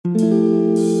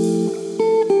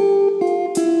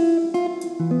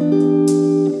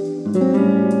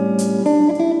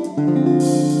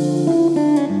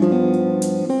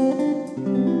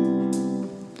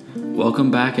Welcome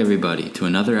back, everybody, to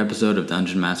another episode of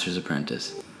Dungeon Master's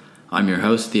Apprentice. I'm your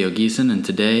host, Theo Geeson, and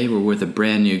today we're with a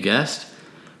brand new guest.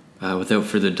 Without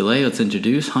further delay, let's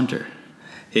introduce Hunter.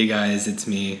 Hey guys, it's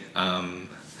me. I'm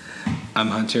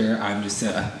Hunter. I'm just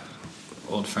an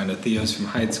old friend of Theo's from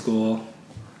high school.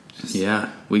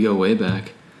 Yeah, we go way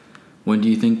back. When do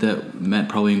you think that met?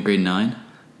 Probably in grade 9?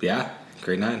 Yeah,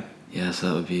 grade 9. Yeah, so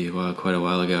that would be quite a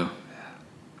while ago. Yeah,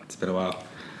 it's been a while.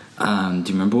 Do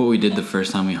you remember what we did the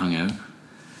first time we hung out?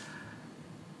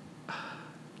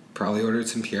 Probably ordered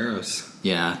some Piero's.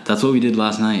 Yeah, that's what we did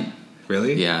last night.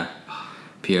 Really? Yeah.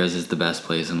 Piero's is the best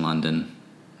place in London.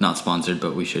 Not sponsored,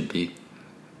 but we should be.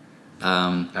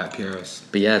 At Piero's.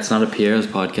 But yeah, it's not a Piero's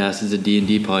podcast, it's a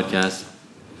D&D podcast.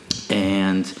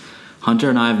 And Hunter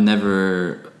and I have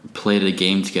never played a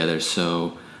game together,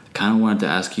 so I kind of wanted to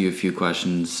ask you a few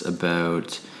questions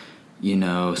about, you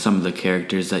know, some of the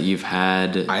characters that you've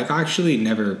had. I've actually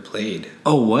never played.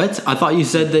 Oh, what? I thought you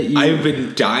said that you... I've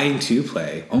been dying to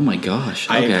play. Oh my gosh,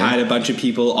 okay. I've had a bunch of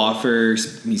people offer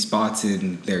me spots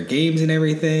in their games and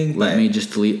everything. Let me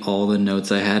just delete all the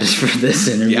notes I had for this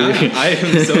interview. Yeah, I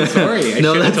am so sorry.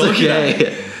 No, that's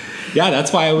okay. Yeah,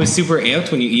 that's why I was super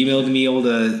amped when you emailed me all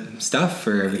the stuff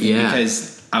for everything. Yeah.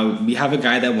 Because we have a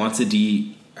guy that wants to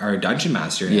be our dungeon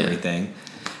master and everything.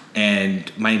 And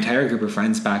my entire group of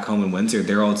friends back home in Windsor,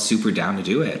 they're all super down to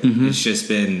do it. Mm-hmm. It's just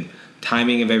been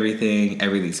timing of everything.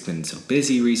 Everything's been so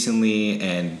busy recently.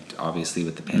 And obviously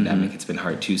with the pandemic, it's been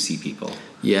hard to see people.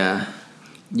 Yeah.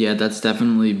 Yeah, that's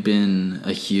definitely been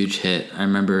a huge hit. I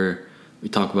remember we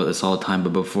talk about this all the time,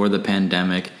 but before the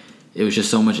pandemic, it was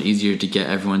just so much easier to get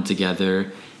everyone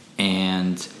together,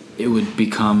 and it would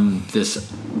become this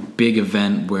big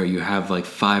event where you have like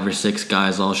 5 or 6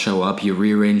 guys all show up, you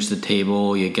rearrange the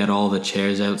table, you get all the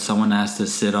chairs out, someone has to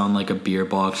sit on like a beer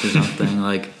box or something.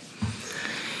 Like,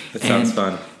 that sounds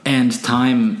fun. And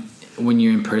time, when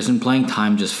you're in person playing,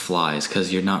 time just flies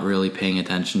because you're not really paying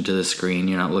attention to the screen,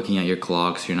 you're not looking at your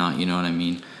clocks, you're not, you know what I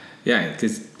mean? Yeah,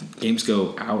 because games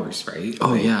go hours, right? Oh,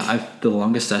 like, yeah. The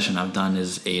longest session I've done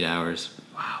is 8 hours.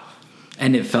 Wow.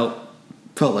 And it felt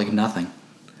like nothing.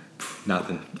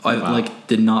 Nothing. I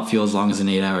did not feel as long as an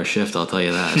 8-hour shift, I'll tell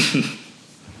you that.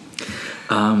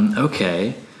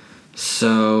 Okay.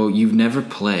 So you've never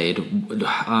played.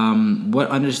 What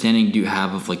understanding do you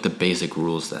have of like the basic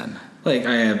rules then? Like,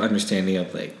 I have understanding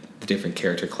of like the different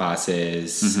character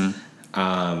classes.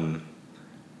 Mm-hmm.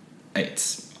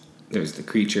 There's the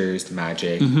creatures, the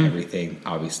magic, everything,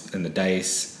 obviously, and the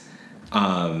dice.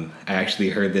 I actually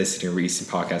heard this in a recent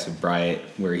podcast with Bryant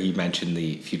where he mentioned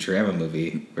the Futurama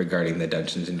movie regarding the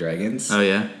Dungeons and Dragons. Oh,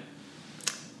 yeah?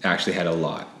 It actually had a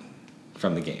lot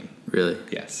from the game. Really?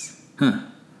 Yes. Huh.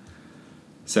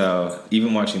 So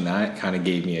even watching that kind of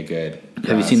gave me a good...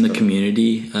 Have you seen the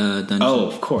Community Dungeon? Oh,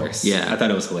 of course. Yeah. I thought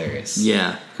it was hilarious.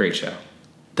 Yeah. Great show.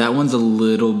 That one's a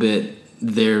little bit...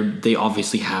 They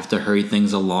obviously have to hurry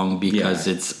things along because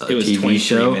it's a TV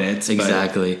show. Minutes,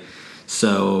 exactly.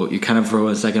 So you kind of for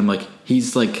a second, like,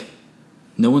 he's like,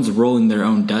 no one's rolling their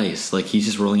own dice. Like, he's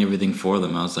just rolling everything for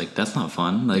them. I was like, that's not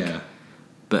fun. Like, yeah.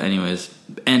 But anyways,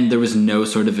 and there was no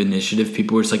sort of initiative.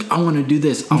 People were just like, I want to do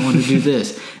this. I want to do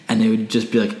this. And they would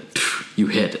just be like, you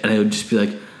hit. And I would just be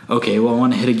like, okay, well, I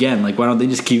want to hit again. Like, why don't they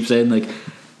just keep saying, like,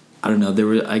 I don't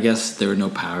know. I guess there were no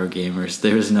power gamers.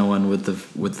 There was no one with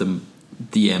the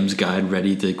DM's guide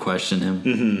ready to question him.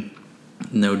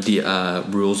 Mm-hmm. No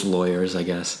rules lawyers, I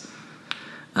guess.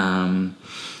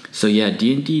 So yeah,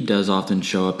 D&D does often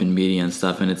show up in media and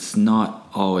stuff, and it's not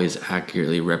always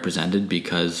accurately represented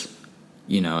because,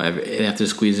 you know, they have to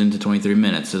squeeze into 23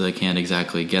 minutes, so they can't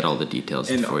exactly get all the details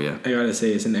for you. I gotta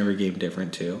say, isn't every game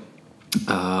different too?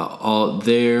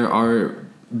 There are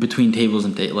between tables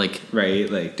and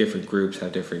right, like different groups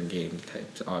have different game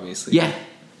types, obviously.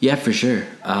 Yeah, for sure.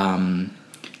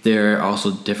 There are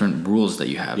also different rules that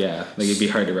you have. Yeah, like it'd be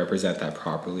hard to represent that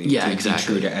properly. Yeah, to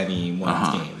exactly. be true to any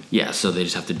one game. Yeah, so they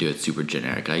just have to do it super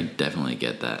generic. I definitely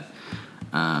get that.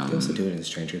 They also do it in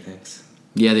Stranger Things.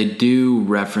 Yeah, they do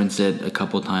reference it a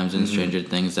couple times in Stranger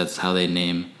Things. That's how they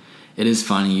name. It is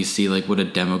funny. You see like what a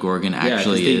Demogorgon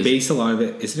actually is. They base a lot of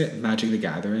it. Isn't it Magic the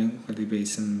Gathering? Where they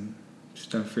base some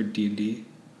stuff for D&D?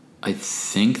 I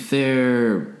think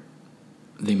or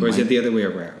is it the other way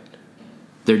around?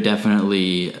 They're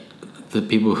definitely... The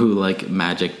people who like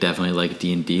Magic definitely like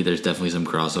D&D. There's definitely some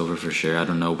crossover for sure. I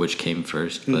don't know which came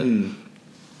first, but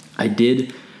I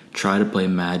did try to play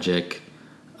Magic.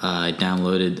 I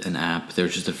downloaded an app. There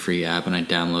was just a free app, and I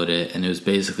downloaded it, and it was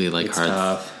basically like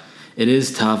tough. It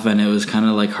is tough, and it was kind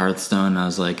of like Hearthstone. I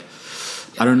was like,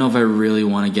 I don't know if I really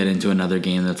want to get into another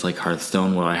game that's like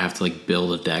Hearthstone, where I have to like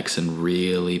build a decks and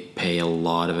really pay a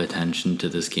lot of attention to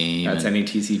this game. That's any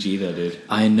TCG though, dude.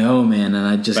 I know, man, and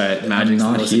I'm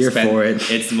not here for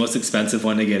it. It's the most expensive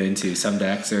one to get into. Some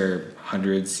decks are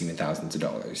hundreds, even thousands of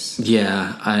dollars.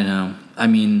 Yeah, I know. I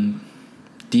mean,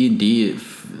 D&D.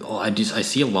 I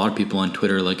see a lot of people on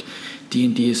Twitter like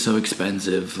D&D is so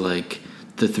expensive. Like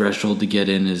the threshold to get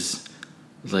in is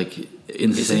like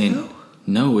insane. Is it though?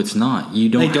 No, it's not. You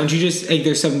don't. Like, don't you just like?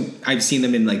 There's some. I've seen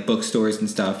them in like bookstores and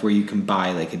stuff where you can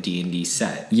buy like a D&D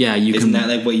set. Yeah, you Isn't can. that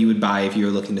like what you would buy if you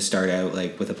were looking to start out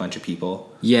like with a bunch of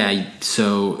people? Yeah,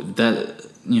 so that,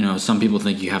 you know, some people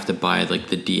think you have to buy like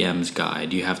the DM's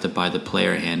guide, you have to buy the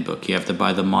player handbook, you have to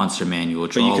buy the monster manual.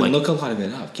 But you can look a lot of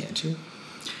it up, can't you?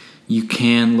 You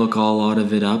can look a lot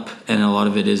of it up, and a lot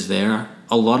of it is there.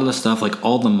 A lot of the stuff, like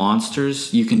all the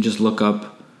monsters, you can just look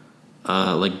up.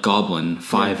 Like Goblin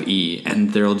 5e,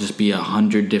 and there'll just be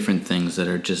 100 different things that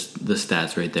are just the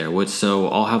stats right there. So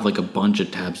I'll have like a bunch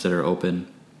of tabs that are open,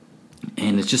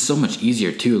 and it's just so much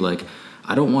easier too. Like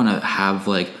I don't want to have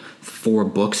like 4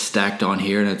 books stacked on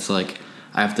here, and it's like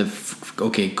I have to go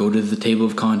to the table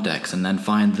of contents and then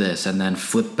find this, and then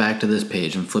flip back to this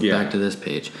page and flip back to this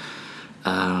page.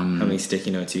 How many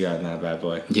sticky notes you got in that bad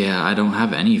boy? Yeah, I don't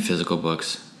have any physical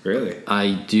books. Really?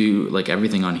 I do like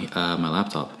everything on my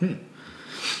laptop.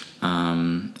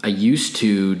 I used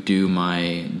to do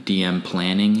my DM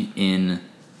planning in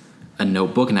a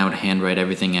notebook, and I would handwrite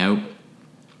everything out.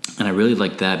 And I really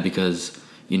like that because,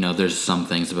 you know, there's some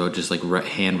things about just like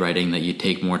handwriting that you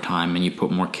take more time and you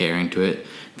put more care into it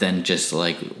than just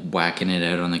like whacking it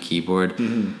out on the keyboard.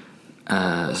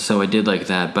 So I did like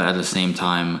that, but at the same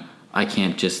time, I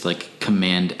can't just like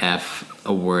Command F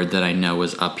a word that I know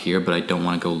is up here, but I don't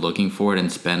want to go looking for it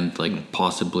and spend like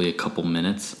possibly a couple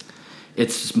minutes.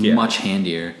 It's much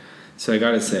handier. So I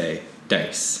gotta say,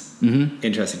 dice.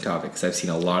 Interesting topic, because I've seen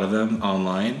a lot of them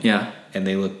online. Yeah. And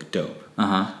they look dope. Do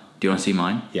you want to see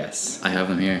mine? Yes. I have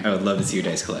them here. I would love to see your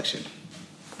dice collection.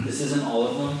 This isn't all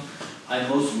of them. I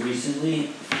most recently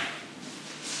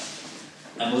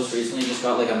just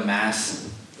got like a mass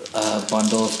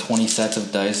bundle of 20 sets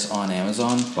of dice on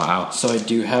Amazon. Wow. So I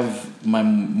do have my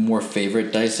more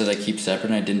favorite dice that I keep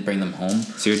separate, and I didn't bring them home.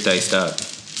 So you're diced up.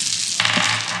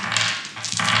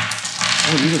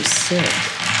 Oh, these are sick.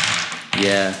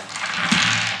 Yeah.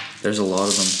 There's a lot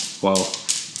of them. Wow.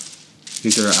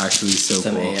 These are actually so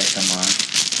Some cool. ASMR.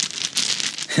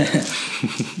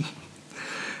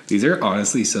 These are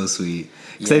honestly so sweet.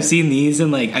 Because Yeah. I've seen these,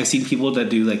 and like I've seen people that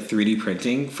do like 3D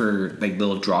printing for like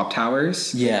little drop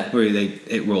towers. Yeah. Where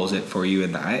it rolls it for you,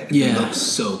 and that Yeah. it looks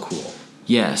so cool.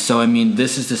 Yeah, so I mean,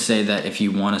 this is to say that if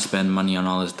you want to spend money on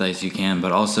all this dice, you can.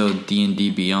 But also,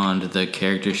 D&D Beyond, the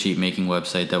character sheet making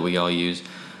website that we all use,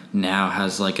 now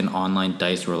has like an online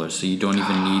dice roller, so you don't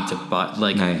even need to buy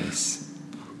like. Nice.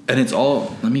 And it's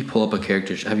all. Let me pull up a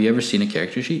character. Have you ever seen a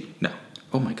character sheet? No.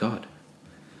 Oh my god.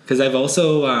 Because I've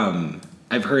also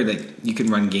I've heard that you can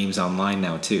run games online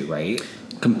now too, right?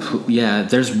 Yeah,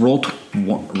 there's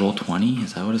Roll20.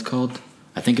 Is that what it's called?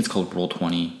 I think it's called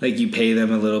Roll20. Like you pay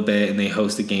them a little bit and they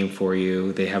host a game for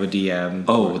you. They have a DM.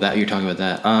 Oh, that you're talking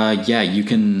about that. Yeah, you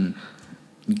can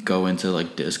go into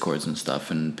like Discords and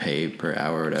stuff and pay per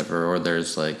hour or whatever. Or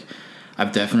there's like,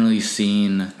 I've definitely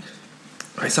seen.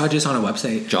 I saw it just on a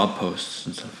website. Job posts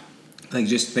and stuff. Like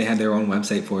just they had their own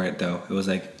website for it though. It was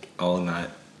like all in that.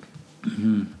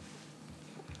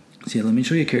 So yeah, let me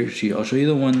show you a character sheet. I'll show you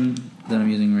the one that I'm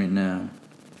using right now.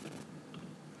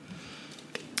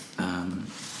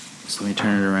 So let me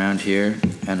turn it around here,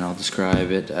 and I'll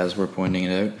describe it as we're pointing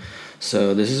it out.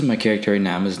 So this is my character right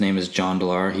now. His name is John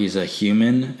Delar. He's a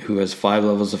human who has 5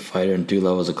 levels of fighter and 2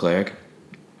 levels of cleric.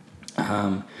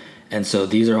 And so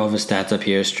these are all of his stats up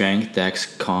here: strength, dex,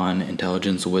 con,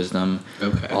 intelligence, wisdom.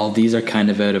 Okay. All these are kind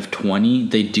of out of 20.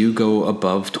 They do go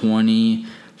above 20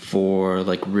 for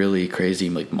like really crazy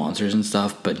like monsters and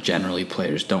stuff, but generally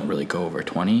players don't really go over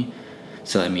 20.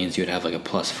 So that means you'd have like a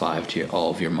 +5 to all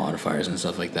of your modifiers and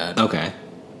stuff like that. Okay.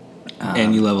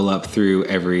 And you level up through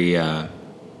every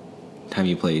time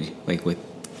you played, like with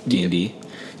D&D?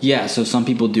 Yeah, so some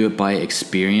people do it by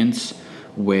experience,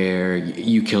 where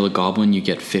you kill a goblin, you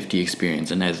get 50 experience,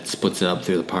 and that splits it up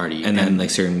through the party. And then like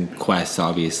certain quests,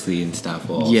 obviously, and stuff.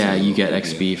 Yeah, you get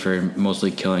XP for mostly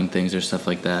killing things or stuff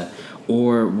like that.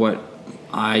 Or what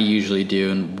I usually do,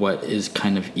 and what is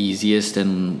kind of easiest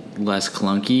and less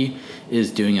clunky, is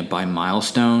doing it by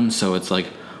milestone. So it's like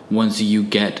once you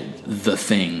get the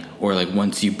thing, or like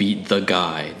once you beat the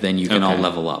guy, then you can all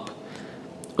level up.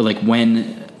 Or like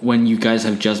when when you guys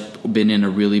have just been in a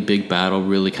really big battle,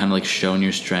 really kind of like shown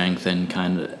your strength and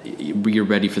kind of you're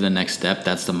ready for the next step,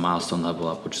 that's the milestone level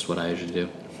up, which is what I usually do.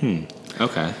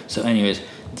 Okay. So anyways,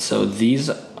 this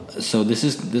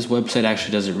website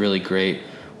actually does it really great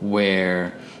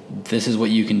where this is what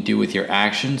you can do with your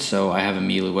action. So I have a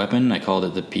melee weapon. I called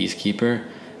it the Peacekeeper.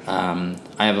 I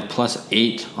have a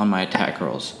 +8 on my attack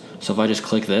rolls. So if I just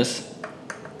click this,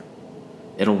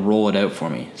 it'll roll it out for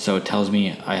me. So it tells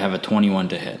me I have a 21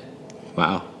 to hit.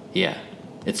 Wow. Yeah.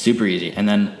 It's super easy. And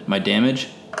then my damage,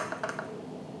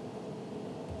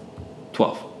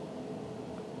 12.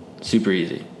 Super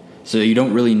easy. So you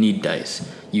don't really need dice.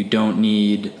 You don't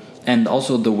need... And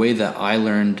also the way that I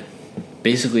learned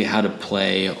basically how to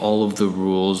play, all of the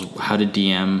rules, how to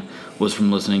DM, was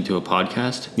from listening to a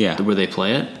podcast. Yeah. Where they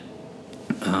play it,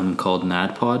 called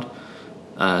NADPod.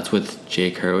 It's with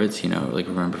Jake Hurwitz, like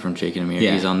remember from Jake and Amir.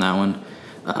 Yeah. He's on that one.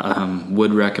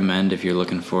 Would recommend if you're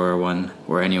looking for one,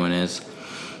 or anyone is.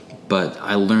 But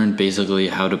I learned basically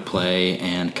how to play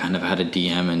and kind of how to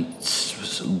DM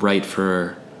and write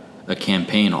for a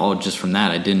campaign all just from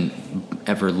that. I didn't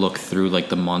ever look through like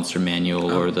the monster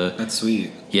manual or the... That's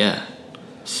sweet. Yeah.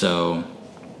 So,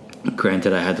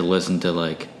 granted, I had to listen to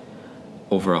like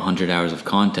over 100 hours of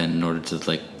content in order to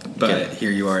like... But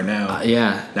here you are now.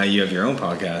 Yeah. Now you have your own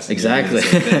podcast. Exactly.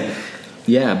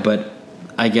 Yeah, but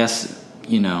I guess,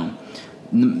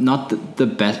 not the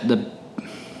best...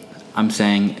 I'm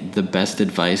saying the best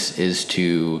advice is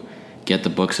to get the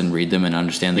books and read them and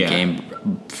understand the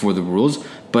game for the rules.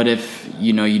 But if,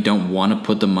 you don't want to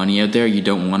put the money out there, you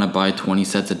don't want to buy 20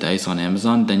 sets of dice on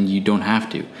Amazon, then you don't have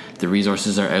to. The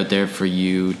resources are out there for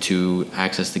you to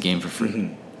access the game for free.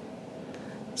 Mm-hmm.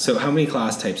 So how many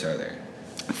class types are there?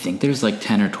 I think there's like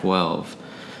 10 or 12.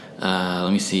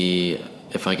 Let me see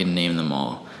if I can name them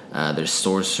all. There's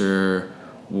Sorcerer,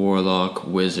 Warlock,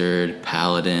 Wizard,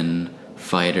 Paladin,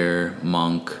 Fighter,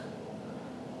 Monk,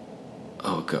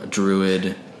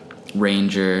 Druid,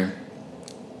 Ranger.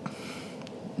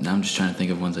 Now I'm just trying to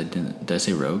think of ones I didn't. Did I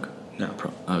say Rogue? No.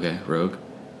 Okay, Rogue.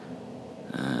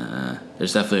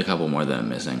 There's definitely a couple more that I'm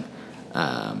missing.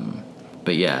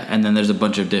 But yeah, and then there's a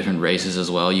bunch of different races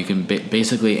as well. You can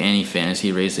basically any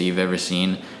fantasy race that you've ever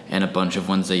seen, and a bunch of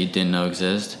ones that you didn't know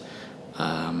exist.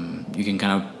 You can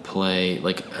kind of play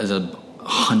like as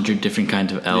 100 different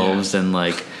kinds of elves and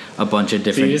like a bunch of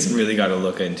different... So you just really got to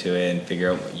look into it and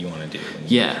figure out what you want to do when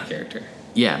you make a character.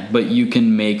 Yeah, but you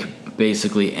can make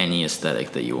basically any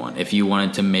aesthetic that you want. If you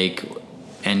wanted to make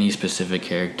any specific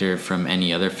character from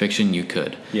any other fiction, you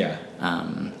could. Yeah.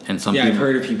 And some people... I've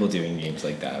heard of people doing games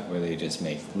like that where they just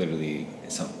make literally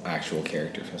some actual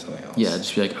character from something else. Yeah,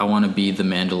 just be like, I want to be the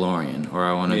Mandalorian, or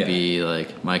I want to be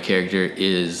like, my character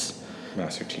is...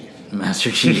 Master Chief.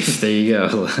 Master Chief, there you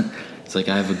go. It's like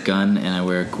I have a gun and I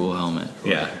wear a cool helmet.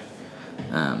 Yeah.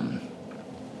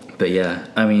 But yeah,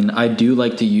 I mean, I do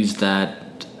like to use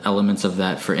elements of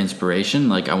that for inspiration.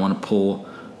 Like I want to pull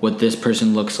what this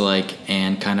person looks like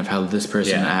and kind of how this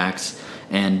person acts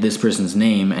and this person's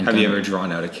name. And have you ever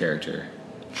drawn out a character?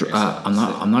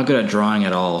 I'm not good at drawing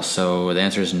at all, so the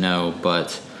answer is no.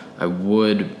 But I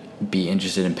would be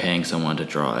interested in paying someone to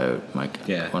draw out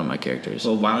one of my characters.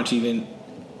 Well, why don't you even,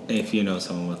 if you know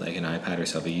someone with like an iPad or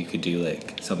something, you could do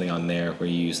like something on there where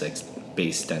you use like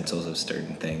base stencils of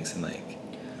certain things and like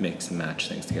mix and match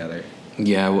things together.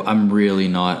 Yeah, well, I'm really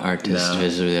not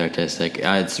visually artistic.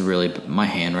 It's really, my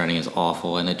handwriting is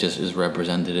awful and it just is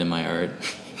represented in my art.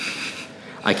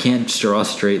 I can't draw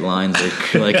straight lines.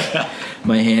 Like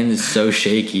my hand is so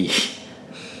shaky.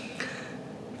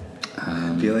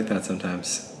 I feel like that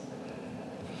sometimes.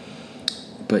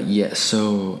 But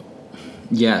so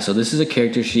this is a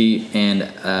character sheet,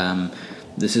 and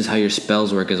this is how your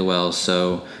spells work as well.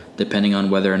 So depending on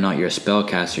whether or not you're a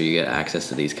spellcaster, you get access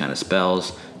to these kind of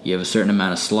spells. You have a certain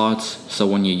amount of slots, so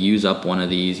when you use up one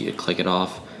of these, you click it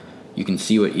off. You can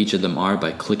see what each of them are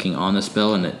by clicking on the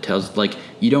spell, and it tells, like,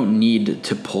 you don't need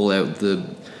to pull out the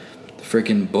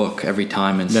freaking book every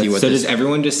time and see what. So does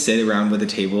everyone just sit around with a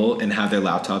table and have their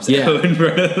laptops out in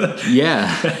front of them?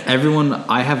 Yeah, everyone.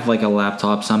 I have like a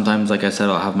laptop. Sometimes, like I said,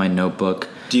 I'll have my notebook.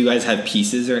 Do you guys have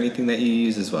pieces or anything that you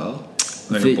use as well?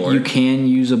 Like a board? You can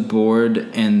use a board,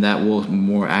 and that will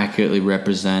more accurately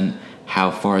represent how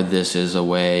far this is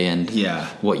away and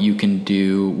what you can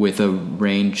do with a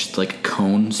ranged like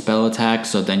cone spell attack.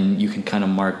 So then you can kind of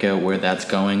mark out where that's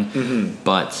going. Mm-hmm.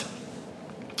 But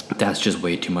that's just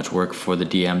way too much work for the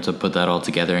DM to put that all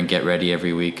together and get ready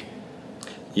every week.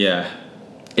 Yeah.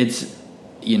 It's,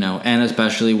 and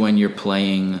especially when you're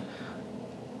playing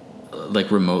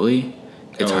like remotely,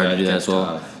 it's hard to do that as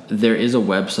well. there is a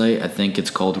website, I think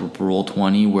it's called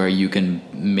Roll20, where you can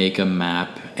make a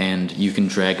map and you can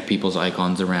drag people's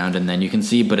icons around and then you can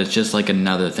see, but it's just like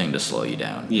another thing to slow you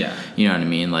down. Yeah. You know what I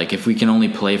mean? Like if we can only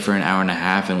play for an hour and a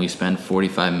half and we spend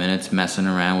 45 minutes messing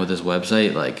around with this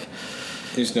website, like...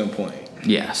 There's no point.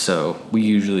 Yeah, so we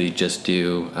usually just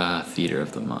do Theater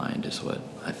of the Mind is what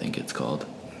I think it's called.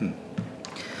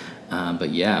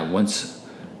 But yeah,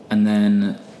 and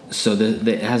then... So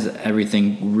it has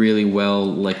everything really well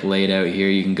like laid out here.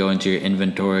 You can go into your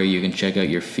inventory, you can check out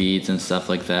your feeds and stuff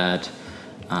like that.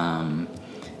 And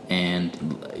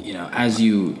you know,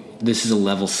 this is a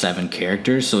level 7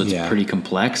 character, so it's pretty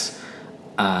complex.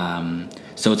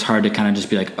 So it's hard to kind of just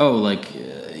be like, oh, like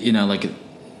you know, like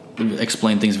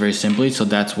explain things very simply. So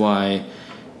that's why,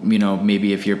 you know,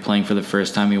 maybe if you're playing for the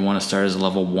first time, you want to start as a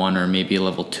level 1 or maybe a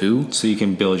level 2. So you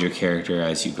can build your character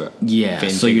as you grow. Yeah.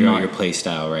 So you're not your play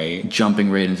style, right?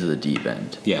 Jumping right into the deep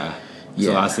end. Yeah. So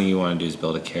the last thing you want to do is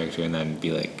build a character and then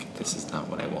be like, this is not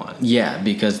what I want. Yeah,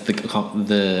 because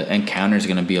the encounter is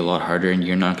going to be a lot harder and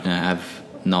you're not going to have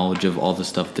knowledge of all the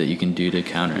stuff that you can do to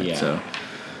counter it. So,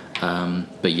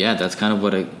 but yeah, that's kind of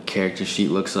what a character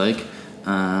sheet looks like.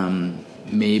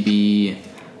 Maybe...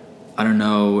 I don't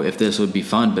know if this would be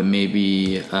fun, but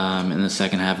maybe in the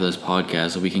second half of this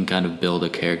podcast we can kind of build a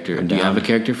character. Do you have a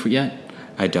character for yet?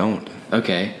 I don't.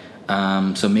 Okay.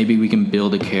 So maybe we can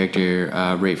build a character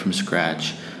right from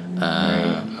scratch.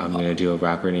 Right. I'm going to do a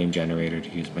rapper name generator to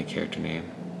use my character name.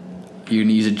 You're going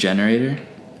to use a generator?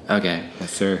 Okay.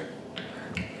 Yes, sir.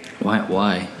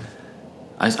 Why?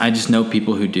 I just know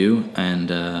people who do,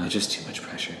 and... it's just too much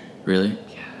pressure. Really?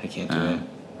 Yeah, I can't do it.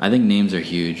 I think names are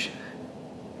huge.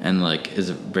 And, like, is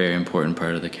a very important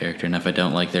part of the character. And if I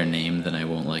don't like their name, then I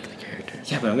won't like the character.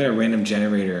 Yeah, but I'm going to random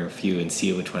generator a few and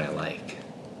see which one I like.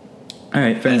 All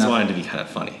right, fair enough. I just wanted to be kind of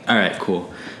funny. All right,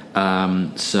 cool.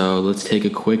 So let's take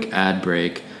a quick ad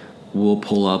break. We'll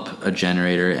pull up a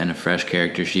generator and a fresh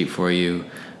character sheet for you.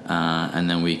 And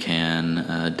then we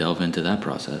can delve into that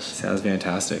process. Sounds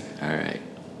fantastic. All right.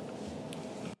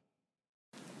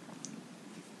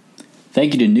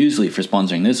 Thank you to Newsly for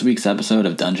sponsoring this week's episode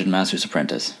of Dungeon Master's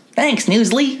Apprentice. Thanks,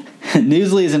 Newsly!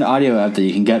 Newsly is an audio app that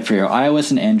you can get for your iOS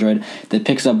and Android that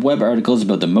picks up web articles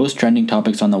about the most trending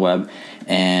topics on the web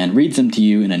and reads them to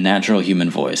you in a natural human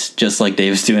voice, just like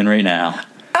Dave's doing right now.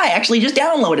 I actually just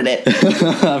downloaded it!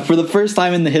 For the first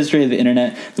time in the history of the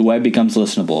internet, the web becomes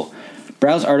listenable.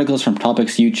 Browse articles from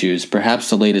topics you choose, perhaps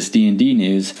the latest D&D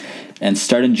news, and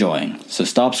start enjoying. So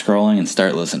stop scrolling and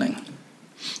start listening.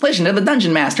 Listen to the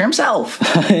Dungeon Master himself.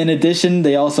 In addition,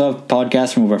 they also have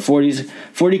podcasts from over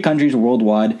 40 countries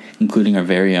worldwide, including our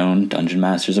very own Dungeon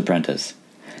Master's Apprentice.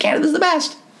 Canada's the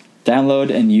best. Download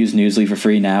and use Newsly for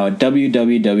free now at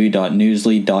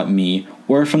www.newsly.me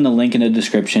or from the link in the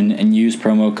description and use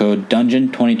promo code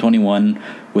DUNGEON2021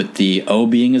 with the O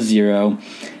being a 0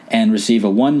 and receive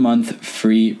a 1-month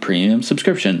free premium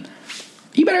subscription.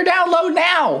 You better download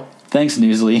now. Thanks,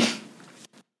 Newsly.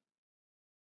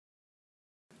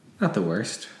 Not the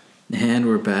worst. And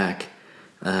we're back.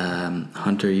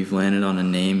 Hunter, you've landed on a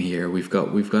name here. We've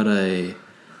got a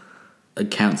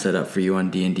account set up for you on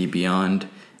D&D Beyond.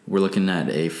 We're looking at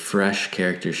a fresh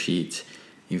character sheet.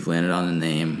 You've landed on the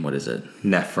name. What is it?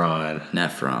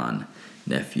 Nephron.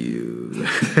 Nephew.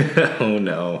 Oh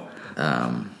no.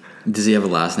 Does he have a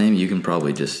last name? You can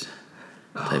probably just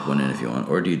type one in if you want.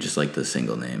 Or do you just like the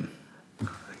single name? I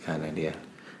got an idea.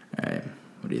 All right.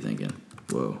 What are you thinking?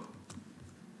 Whoa.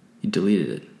 You deleted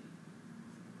it.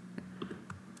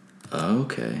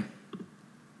 Okay.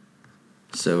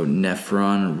 So,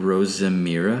 Nephron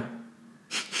Rosamira?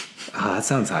 Oh, that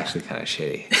sounds actually kind of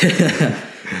shitty.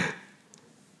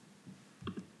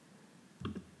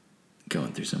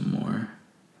 Going through some more.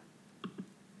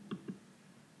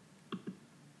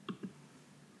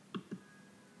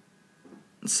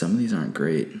 Some of these aren't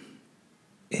great.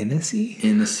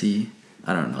 Innacy?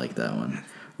 I don't like that one.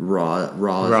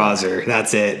 Rozer.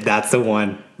 That's it. That's the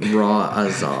one.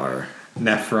 Azar.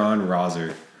 Nephron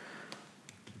Rozer.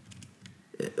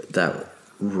 That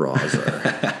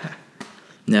Rozar.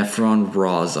 Nephron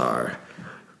Rozar.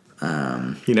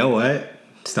 You know what?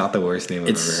 It's not the worst name I've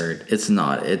ever heard. It's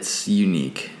not. It's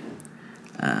unique.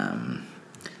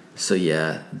 So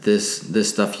yeah, this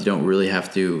stuff you don't really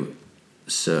have to.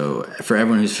 So for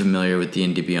everyone who's familiar with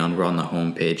D&D Beyond, we're on the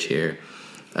home page here.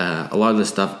 A lot of this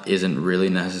stuff isn't really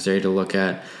necessary to look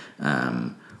at.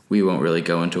 We won't really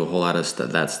go into a whole lot of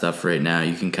that stuff right now.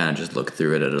 You can kind of just look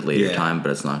through it at a later time,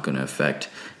 but it's not going to affect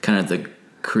kind of the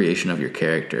creation of your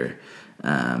character.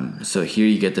 So here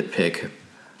you get to pick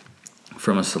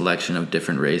from a selection of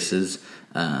different races.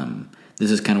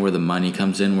 This is kind of where the money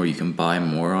comes in, where you can buy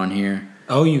more on here.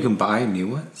 Oh, you can buy new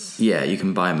ones? Yeah, you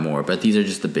can buy more, but these are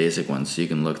just the basic ones, so you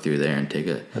can look through there and take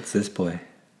a... What's this boy?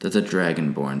 That's a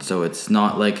Dragonborn, so it's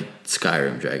not like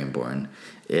Skyrim Dragonborn.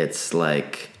 It's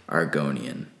like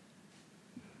Argonian.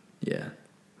 Yeah.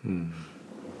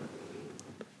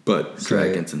 But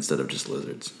dragons instead of just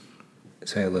lizards.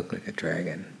 So I look like a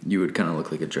dragon. You would kind of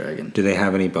look like a dragon. Do they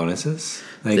have any bonuses?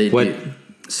 Like They what? do.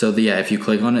 So if you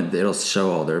click on it, it'll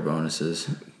show all their bonuses.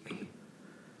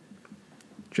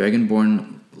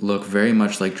 Dragonborn look very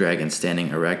much like dragons, standing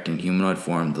erect in humanoid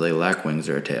form, though they lack wings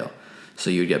or a tail. So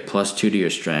you get +2 to your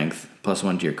strength,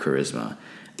 +1 to your charisma,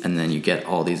 and then you get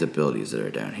all these abilities that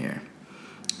are down here.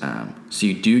 So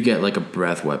you do get like a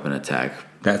breath weapon attack.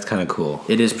 That's kind of cool.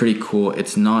 It is pretty cool.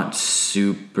 It's not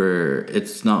super.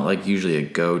 It's not like usually a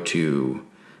go-to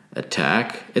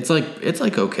attack. It's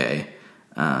like okay,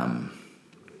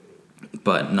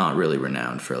 but not really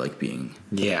renowned for like being.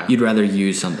 Yeah. You'd rather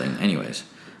use something, anyways.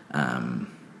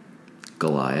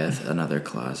 Goliath, another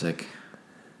classic.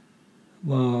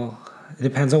 Well, it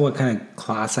depends on what kind of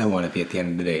class I want to be at the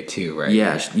end of the day, too, right?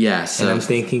 Yeah. So And I'm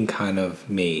thinking kind of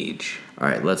mage. all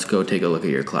right, let's go take a look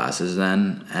at your classes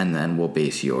then, and then we'll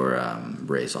base your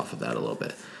race off of that a little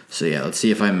bit. So yeah, let's see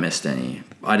if I missed any.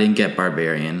 I didn't get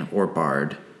barbarian or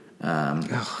bard. I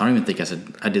don't even think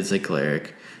I did say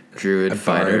cleric, druid,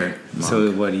 fighter, monk.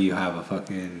 So what do you have? A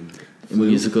fucking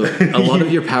Musical. A lot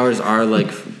of your powers are like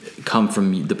come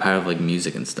from the power of like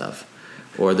music and stuff,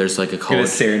 or there's like a I'm gonna college.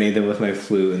 serenade them with my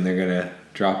flute, and they're gonna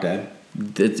drop dead.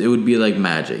 It would be like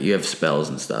magic. You have spells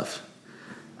and stuff.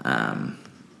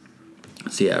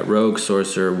 So yeah, rogue,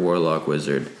 sorcerer, warlock,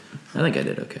 wizard. I think I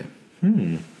did okay.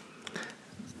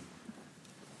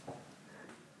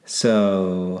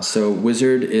 So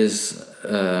wizard is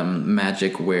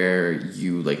magic where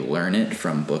you like learn it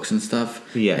from books and stuff.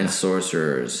 Yeah. And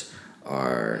sorcerers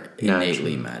are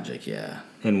innately magic. Yeah.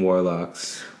 And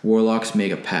warlocks. Warlocks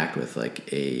make a pact with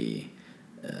like a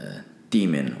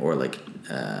demon or like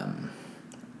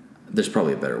there's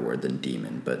probably a better word than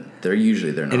demon, but they're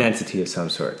not An entity of some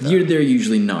sort. they're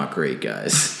usually not great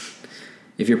guys.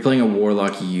 If you're playing a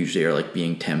warlock, you usually are like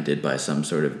being tempted by some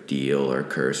sort of deal or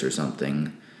curse or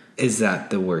something. Is that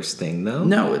the worst thing, though?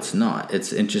 No, it's not.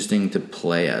 It's interesting to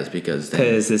play as because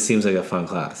this seems like a fun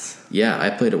class. yeah, I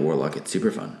played a warlock. It's super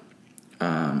fun.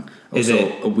 Is Also,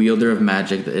 it- a wielder of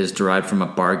magic that is derived from a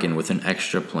bargain with an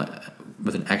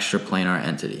extraplanar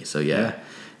entity? So yeah,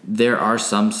 there are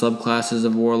some subclasses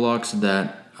of warlocks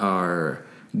that are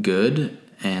good,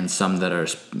 and some that are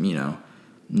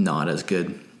not as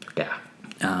good. Yeah.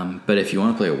 But if you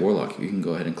want to play a warlock, you can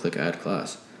go ahead and click add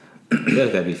class. I feel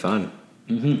like that'd be fun.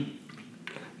 Mm-hmm.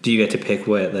 Do you get to pick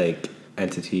what like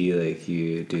entity like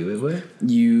you do it with?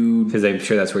 Because I'm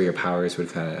sure that's where your powers would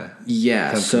kind of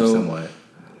come from somewhat.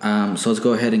 So let's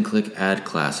go ahead and click add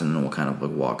class, and then we'll kind of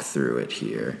like walk through it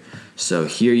here. So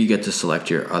here you get to select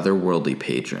your otherworldly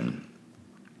patron.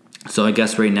 So I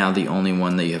guess right now the only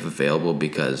one that you have available,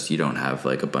 because you don't have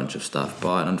like a bunch of stuff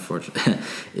bought, unfortunately,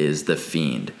 is the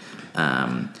Fiend.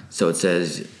 So it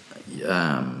says,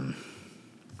 I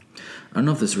don't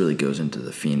know if this really goes into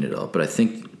the Fiend at all, but I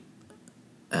think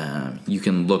you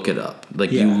can look it up.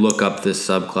 Like you look up this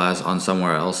subclass on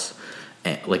somewhere else,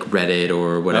 like Reddit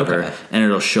or whatever, and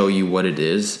it'll show you what it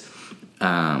is.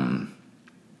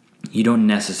 You don't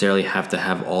necessarily have to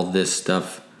have all this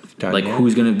stuff.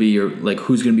 Who's gonna be your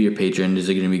patron? Is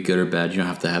it gonna be good or bad? You don't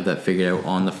have to have that figured out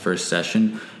on the first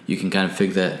session. You can kind of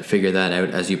figure that out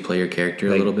as you play your character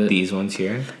a little bit. These ones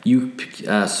here.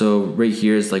 So right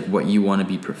here is like what you want to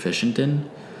be proficient in.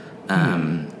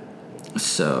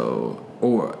 So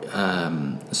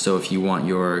if you want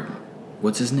your,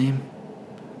 what's his name?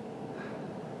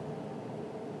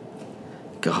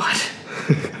 God.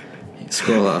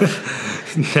 Scroll up.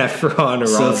 Nephron or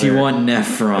So if you want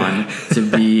Nephron to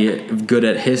be good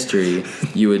at history,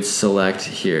 you would select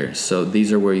here. So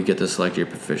these are where you get to select your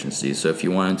proficiencies. So if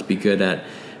you wanted to be good at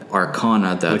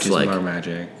Arcana, that's which is like more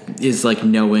magic. Is like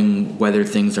knowing whether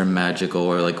things are magical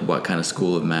or like what kind of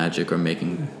school of magic, or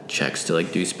making checks to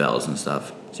like do spells and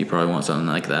stuff. So you probably want something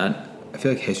like that. I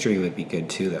feel like history would be good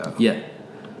too, though. Yeah.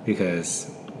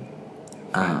 Because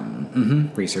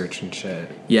research and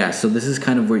shit. Yeah, so this is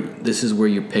kind of where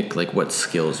you pick like what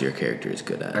skills your character is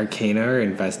good at. Arcana or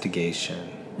investigation?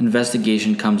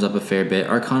 Investigation comes up a fair bit.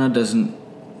 Arcana doesn't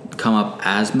come up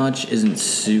as much. Isn't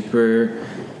super.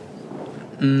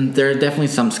 There are definitely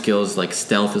some skills, like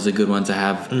stealth is a good one to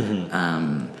have.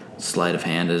 Sleight of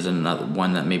hand is another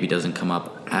one that maybe doesn't come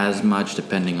up as much,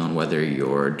 depending on whether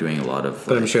you're doing a lot of.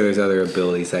 But I'm sure there's other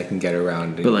abilities I can get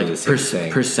around. But like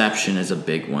perception is a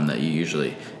big one that you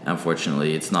usually.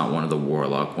 Unfortunately, it's not one of the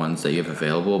warlock ones that you have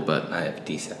available. But I have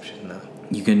deception though.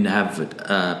 you can have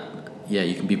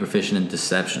you can be proficient in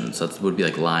deception. So it would be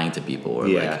like lying to people or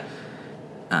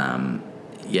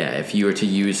if you were to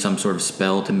use some sort of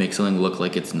spell to make something look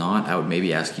like it's not, I would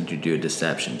maybe ask you to do a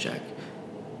deception check.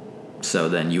 So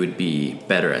then you would be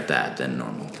better at that than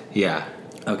normal. Yeah.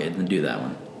 Okay, then do that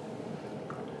one.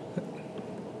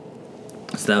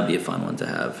 So that would be a fun one to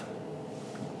have.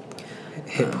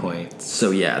 Hit points.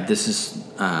 So yeah, this is...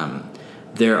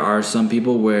 there are some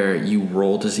people where you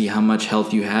roll to see how much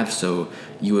health you have. So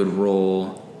you would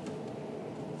roll...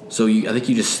 So I think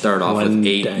you just start off with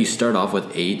 8. You start off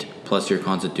with 8 plus your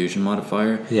Constitution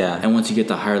modifier. Yeah. And once you get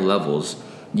to higher levels,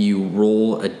 you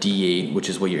roll a D8, which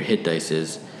is what your hit dice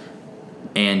is,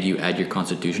 and you add your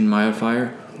Constitution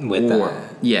modifier.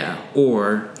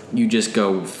 Or you just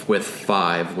go with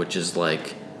 5, which is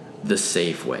like the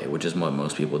safe way, which is what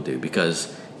most people do.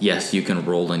 Because yes, you can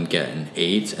roll and get an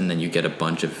 8, and then you get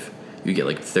you get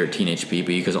like 13 HP,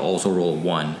 but you can also roll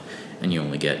 1, and you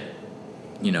only get,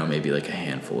 maybe like a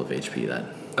handful of HP.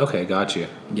 Okay, got you.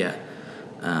 Yeah.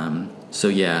 These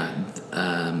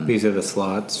are the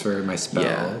slots for my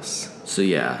spells. Yeah. So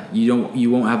yeah,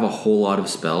 you won't have a whole lot of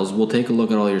spells. We'll take a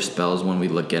look at all your spells when we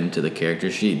get into the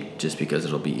character sheet, just because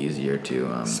it'll be easier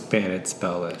to expanded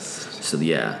spell list. So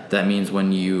yeah, that means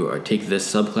when you take this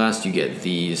subclass, you get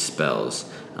these spells.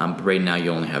 But right now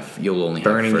you'll only have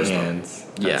Burning first Hands.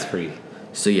 That's pretty.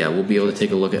 So yeah, we'll be able to take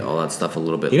a look at all that stuff a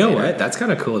little bit. You know later. what? That's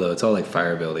kind of cool though. It's all like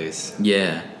fire abilities.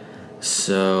 Yeah.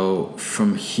 So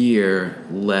from here,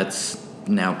 let's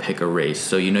now pick a race.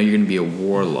 So you're going to be a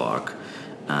warlock,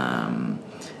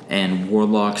 and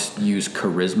warlocks use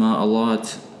charisma a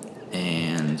lot.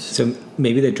 And so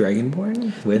maybe the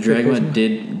Dragonborn with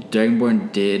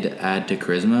Dragonborn did add to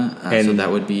charisma, so that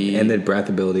would be, and the breath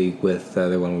ability with the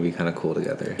other one would be kind of cool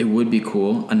together. It would be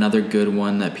cool. Another good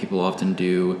one that people often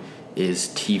do is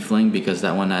Tiefling, because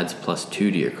that one adds +2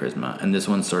 to your charisma, and this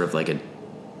one's sort of like a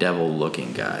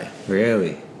devil-looking guy.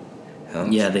 Really?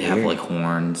 Yeah, they have like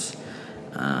horns.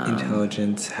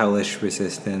 Intelligence, hellish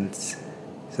resistance.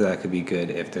 So that could be good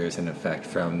if there's an effect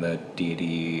from the deity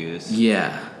you use.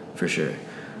 Yeah, for sure.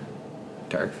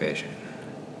 Dark vision.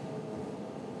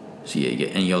 So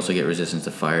yeah, you also get resistance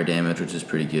to fire damage, which is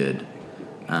pretty good.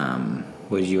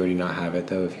 Would you already not have it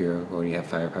though if you already have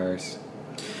fire powers?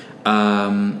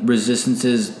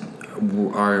 Resistances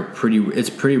are it's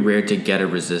pretty rare to get a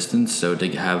resistance, so to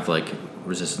have like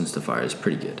resistance to fire is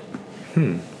pretty good.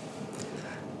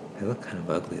 They look kind of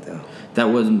ugly though. That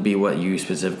wouldn't be what you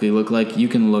specifically look like. You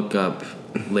can look up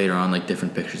later on like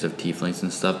different pictures of tieflings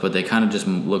and stuff, but they kind of just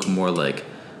look more like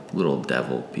little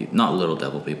devil people. Not little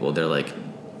devil people. They're like,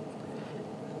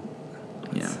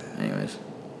 anyways.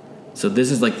 So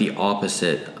this is like the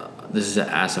opposite. This is an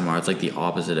Aasimar. It's like the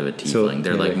opposite of a tiefling. So,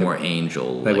 they're like more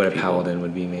angel. Like what a paladin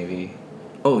would be, maybe.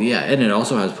 Oh yeah, and it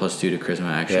also has +2 to charisma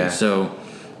actually. Yeah. So,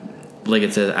 like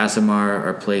it says, Aasimar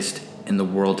are placed in the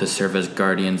world to serve as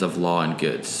guardians of law and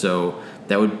goods. So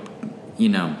that would,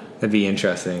 that'd be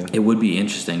interesting. It would be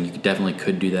interesting. You definitely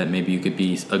could do that. Maybe you could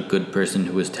be a good person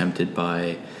who was tempted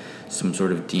by some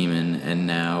sort of demon and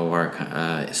now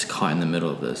is caught in the middle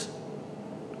of this.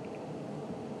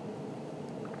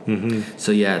 Mm-hmm.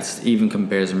 So yeah, it's even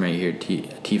comparison right here.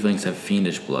 Tieflings have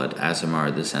fiendish blood. Aasimar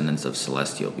are descendants of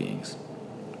celestial beings.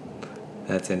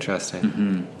 That's interesting.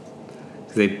 Mm-hmm.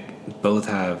 They both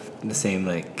have the same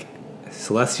like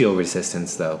celestial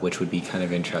resistance though, which would be kind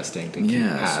of interesting to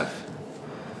have.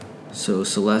 So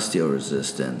celestial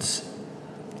resistance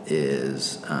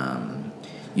is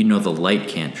the light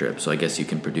cantrip, so I guess you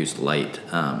can produce light.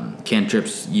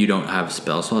 Cantrips you don't have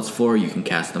spell slots for, you can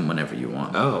cast them whenever you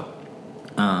want.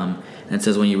 And it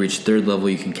says when you reach 3rd level,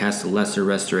 you can cast a lesser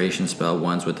restoration spell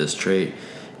once with this trait,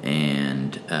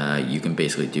 and you can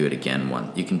basically do it again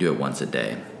you can do it once a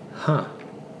day. Huh.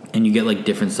 And you get like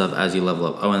different stuff as you level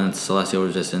up. Oh, and then celestial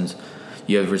resistance,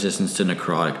 you have resistance to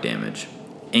necrotic damage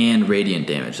and radiant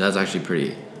damage. That's actually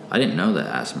pretty. I didn't know that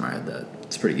Aasimar had that.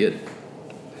 It's pretty good.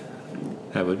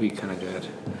 That would be kind of good.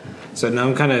 So now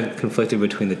I'm kind of conflicted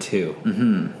between the two.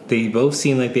 Mm-hmm. They both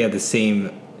seem like they have the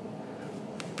same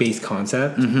base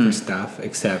concept for stuff,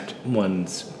 except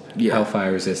one's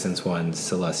hellfire resistance, one's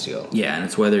celestial. Yeah, and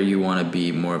it's whether you want to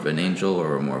be more of an angel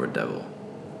or more of a devil.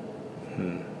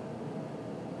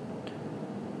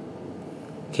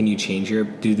 Can you change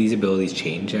do these abilities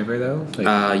change ever though?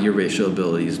 Your racial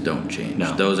abilities don't change.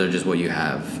 No. Those are just what you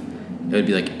have. It would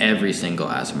be like every single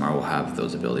Aasimar will have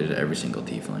those abilities, every single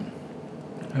tiefling.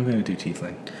 I'm going to do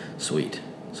tiefling. Sweet.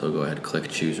 So go ahead, click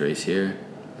choose race here.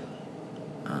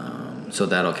 So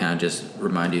that'll kind of just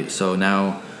remind you. So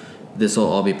now this will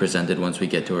all be presented once we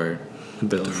get to our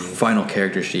final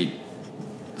character sheet.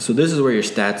 So this is where your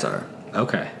stats are.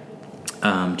 Okay.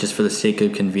 Just for the sake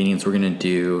of convenience, we're going to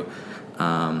do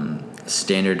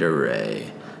standard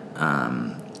array.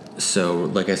 So,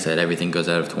 like I said, everything goes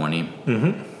out of 20.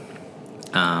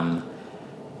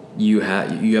 You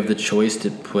have the choice to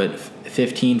put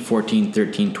 15, 14,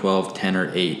 13, 12, 10,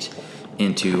 or 8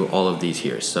 into all of these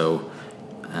here. So,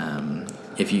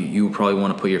 if you probably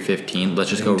want to put your 15, let's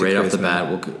just go right off the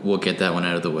bat. We'll get that one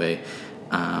out of the way.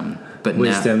 But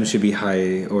wisdom should be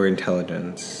high or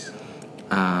intelligence.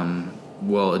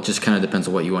 Well, it just kind of depends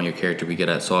on what you want your character to be good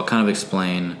at. So I'll kind of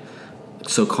explain.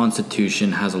 So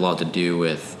Constitution has a lot to do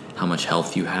with how much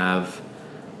health you have.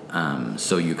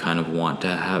 So you kind of want to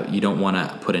have. You don't want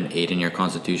to put an 8 in your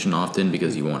Constitution often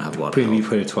because you won't have a lot of health. Maybe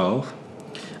put a 12.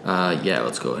 Yeah,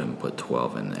 let's go ahead and put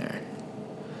 12 in there.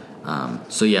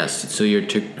 So yes, so you're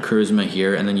to charisma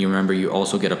here, and then you remember you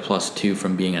also get a +2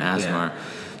 from being an Aasimar.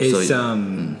 Is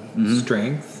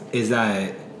strength, is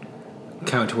that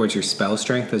count towards your spell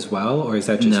strength as well, or is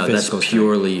that just physical that's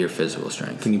purely your physical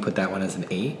strength? Can you put that one as an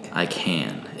 8? I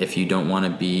can, if you don't want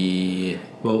to be.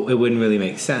 Well, it wouldn't really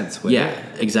make sense, would it? Yeah,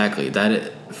 exactly.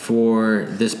 For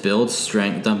this build,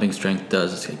 dumping strength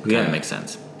does kind of make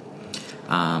sense.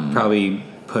 Probably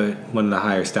put one of the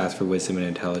higher stats for wisdom and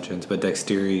intelligence, but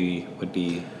dexterity would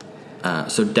be.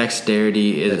 So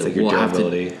dexterity is that's like your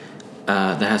durability.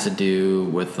 That has to do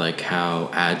with like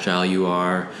how agile you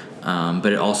are,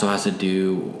 but it also has to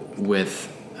do with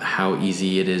how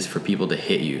easy it is for people to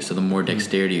hit you. So the more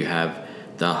dexterity you have,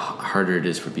 the harder it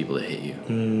is for people to hit you.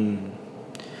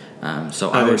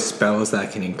 So are there spells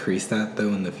that can increase that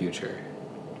though in the future?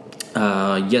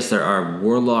 Yes, there are.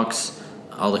 Warlocks,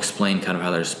 I'll explain kind of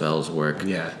how their spells work.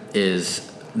 Yeah.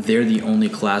 They're the only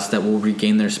class that will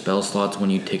regain their spell slots when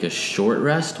you take a short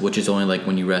rest, which is only like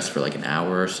when you rest for like an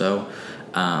hour or so.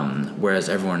 Whereas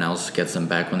everyone else gets them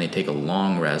back when they take a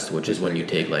long rest, which is when you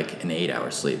take like an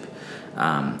 8-hour sleep.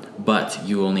 But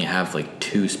you only have like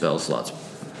 2 spell slots.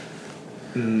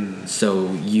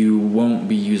 So you won't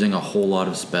be using a whole lot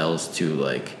of spells to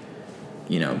like,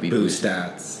 be boost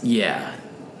stats. Yeah.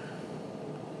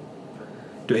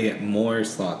 Do I get more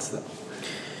slots though?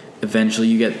 Eventually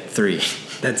you get 3.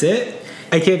 That's it?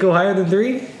 I can't go higher than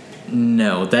 3?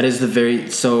 No, that is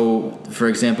so for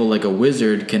example, like a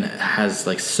wizard has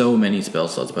like so many spell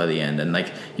slots by the end, and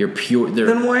like you're pure.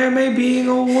 Then why am I being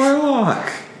a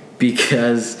warlock?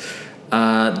 Because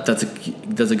that's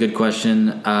a good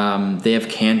question. They have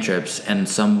cantrips, and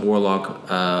some warlock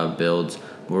builds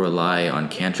will rely on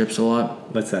cantrips a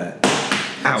lot. What's that?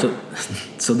 Ow.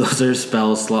 So those are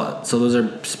spell slots. So those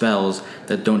are spells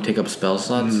that don't take up spell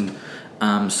slots.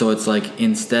 So it's like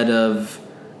instead of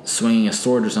swinging a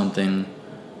sword or something,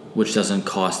 which doesn't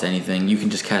cost anything, you can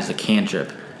just cast a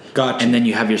cantrip. Gotcha. And then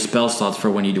you have your spell slots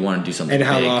for when you do want to do something. And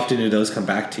how big. often do those come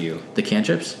back to you? The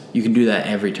cantrips? You can do that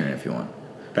every turn if you want.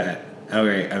 Bet.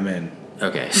 Okay, I'm in.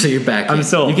 Okay, so you're back. I'm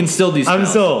sold. You can still do spells. I'm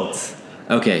sold.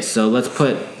 Okay, so let's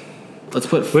put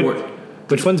 4.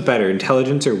 Which one's better,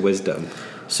 intelligence or wisdom?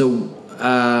 So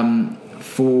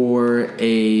for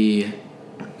a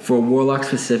warlock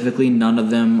specifically, none of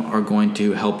them are going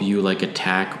to help you like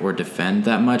attack or defend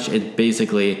that much. It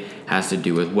basically has to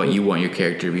do with what you want your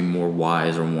character to be more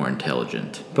wise or more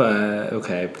intelligent. But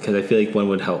okay, because I feel like one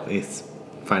would help with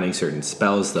finding certain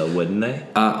spells, though, wouldn't they?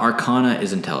 Arcana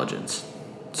is intelligence,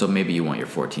 so maybe you want your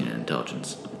 14 in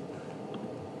intelligence,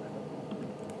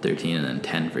 13, and then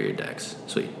 10 for your dex.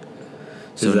 Sweet.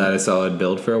 So is that a solid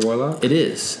build for a warlock? It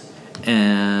is.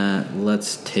 And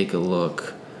let's take a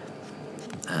look.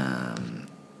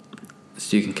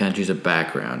 So you can kind of choose a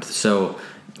background. So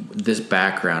this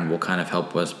background will kind of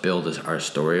help us build our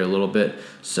story a little bit.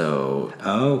 So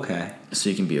okay. So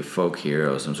you can be a folk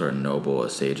hero, some sort of noble, a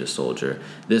sage, a soldier.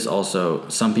 This also,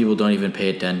 some people don't even pay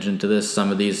attention to this.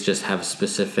 Some of these just have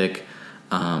specific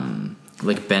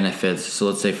like benefits. So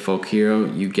let's say folk hero,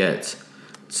 you get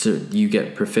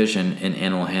proficient in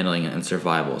animal handling and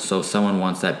survival. So if someone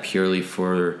wants that purely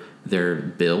for their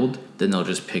build, then they'll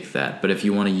just pick that. But if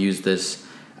you want to use this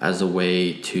as a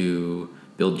way to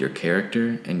build your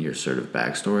character and your sort of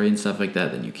backstory and stuff like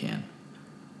that, then you can.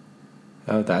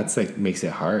 Oh, that's like makes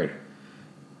it hard.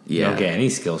 Yeah. You don't get any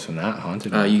skills from that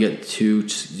haunted. You get to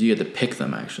pick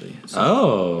them actually.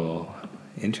 So,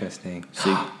 interesting.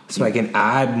 So I can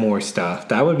add more stuff.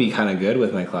 That would be kind of good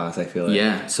with my class, I feel like.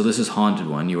 Yeah, so this is haunted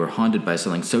one. You are haunted by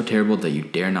something so terrible that you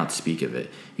dare not speak of it.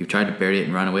 You've tried to bury it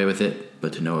and run away with it,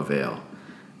 but to no avail.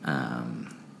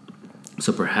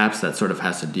 So perhaps that sort of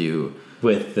has to do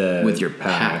with your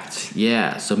pact.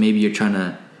 Yeah, so maybe you're trying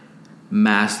to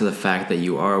mask the fact that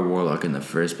you are a warlock in the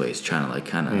first place, trying to like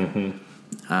kind of...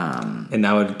 and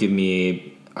that would give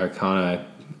me Arcana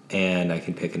and I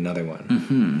can pick another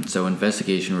one. So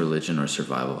investigation, religion, or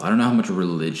survival. I don't know how much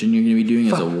religion you're going to be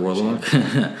doing as a warlock.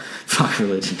 Fuck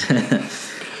religion.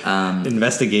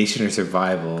 Investigation or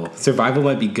survival. Survival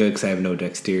might be good because I have no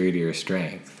dexterity or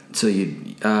strength. So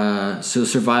so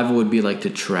survival would be like to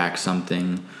track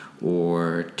something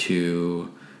or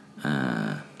to,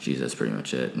 that's pretty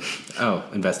much it. Oh,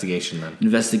 investigation then.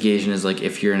 Investigation is like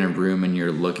if you're in a room and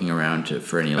you're looking around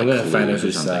for any like I'm gonna find out clues or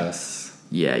who's something. sus.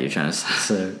 Yeah, you're trying to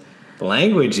suss it.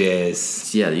 Languages.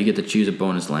 So yeah, you get to choose a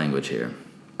bonus language here.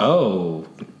 Oh,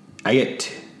 I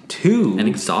get 2. An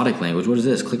exotic language. What is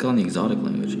this? Click on the exotic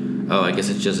language. Oh, I guess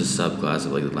it's just a subclass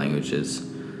of like the languages.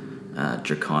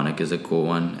 Draconic is a cool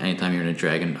one. Anytime you're in a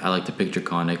dragon, I like to pick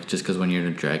Draconic just because when you're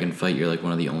in a dragon fight, you're like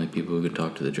one of the only people who can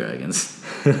talk to the dragons.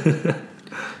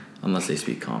 Unless they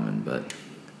speak common, but...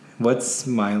 What's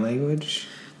my language?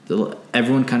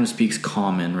 Everyone kind of speaks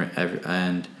common, right?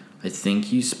 And I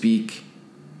think you speak...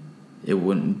 It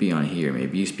wouldn't be on here.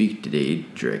 Maybe you speak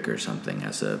Daedric or something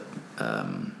as a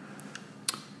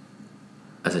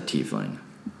tiefling.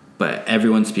 But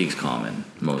everyone speaks common,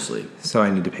 mostly. So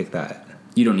I need to pick that.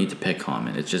 You don't need to pick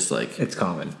common. It's just like... It's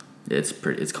common.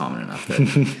 It's common enough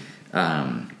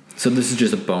that... so this is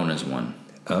just a bonus one.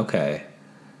 Okay.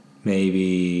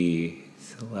 Maybe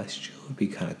Celestial would be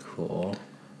kind of cool.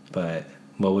 But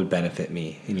what would benefit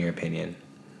me, in your opinion?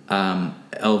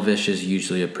 Elvish is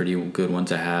usually a pretty good one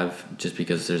to have, just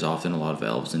because there's often a lot of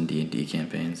elves in D&D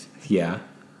campaigns. Yeah.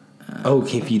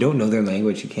 If you don't know their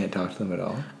language, you can't talk to them at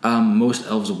all? Most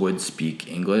elves would speak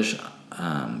English,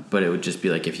 but it would just be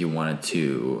like if you wanted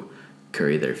to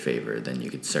curry their favor, then you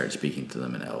could start speaking to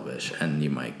them in Elvish, and you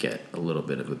might get a little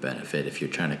bit of a benefit if you're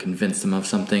trying to convince them of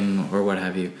something or what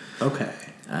have you. Okay.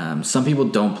 Some people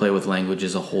don't play with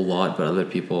languages a whole lot, but other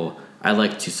people... I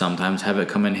like to sometimes have it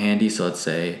come in handy, so let's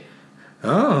say...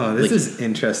 Oh, this is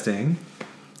interesting.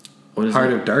 What is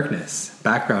Heart it? of Darkness.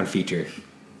 Background feature.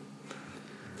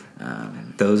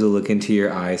 Those who look into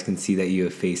your eyes can see that you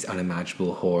have faced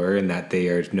unimaginable horror and that they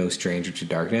are no stranger to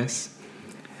darkness.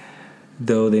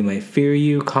 Though they might fear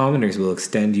you, commoners will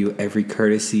extend you every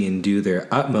courtesy and do their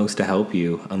utmost to help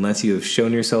you, unless you have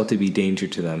shown yourself to be danger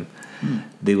to them.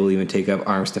 They will even take up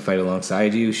arms to fight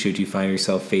alongside you should you find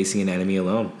yourself facing an enemy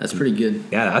alone. That's pretty good.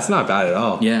 Yeah, that's not bad at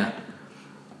all. Yeah.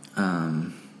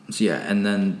 So yeah, and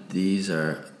then these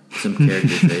are some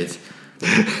character traits.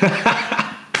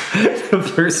 The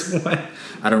first one.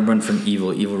 I don't run from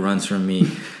evil. Evil runs from me.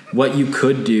 What you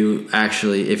could do,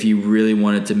 actually, if you really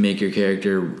wanted to make your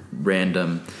character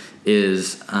random,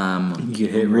 is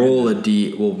roll a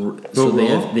d. Well, so they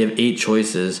have 8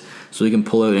 choices, so we can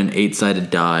pull out an 8-sided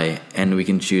die, and we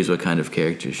can choose what kind of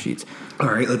character sheets. All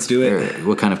right, let's do it. Or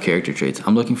what kind of character traits?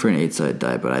 I'm looking for an 8-sided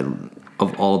die, but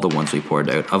of all the ones we poured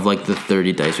out, of like the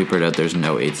 30 dice we poured out, there's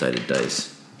no 8-sided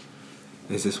dice.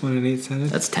 Is this one an 8-sided?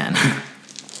 That's 10.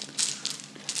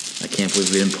 I can't believe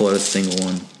we didn't pull out a single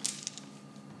one.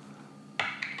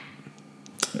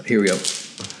 Here we go.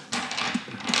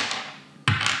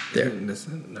 There.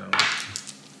 No.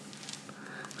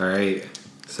 All right.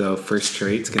 So first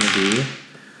trait's gonna be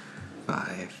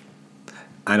 5.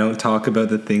 I don't talk about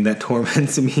the thing that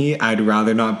torments me. I'd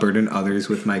rather not burden others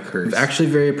with my curse. Actually,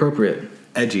 very appropriate.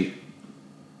 Edgy.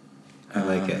 I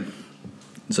like it.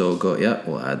 So we'll go. Yeah,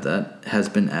 we'll add that. Has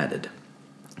been added.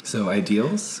 So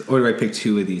ideals, or do I pick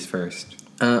 2 of these first?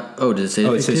 Did it say?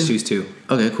 It says choose 2.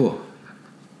 Okay, cool.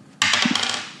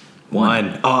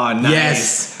 1. Oh, nice.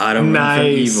 Yes. I don't run from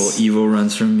evil. Evil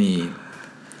runs from me.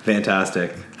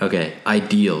 Fantastic. Okay,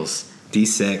 ideals.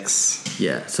 D6.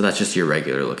 Yeah, so that's just your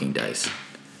regular looking dice.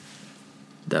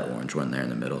 That orange one there in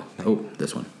the middle. Oh,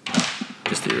 this one.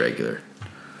 Just the irregular.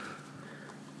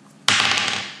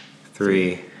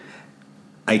 3.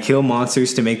 I kill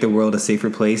monsters to make the world a safer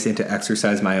place and to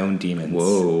exorcise my own demons.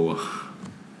 Whoa.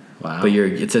 Wow. But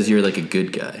it says you're like a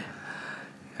good guy.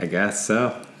 I guess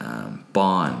so.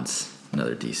 Bonds.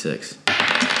 Another D6.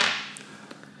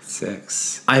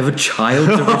 6. I have a child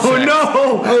to protect. Oh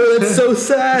no! Oh, that's so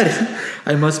sad.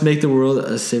 I must make the world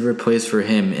a safer place for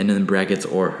him, and in brackets,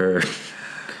 or her.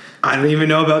 I don't even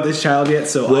know about this child yet,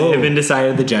 so Whoa. I haven't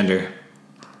decided the gender.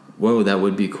 Whoa, that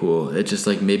would be cool. It's just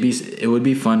like maybe it would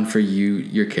be fun for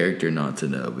your character not to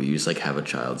know, but you just like have a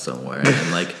child somewhere,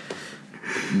 and like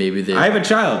maybe they. I have a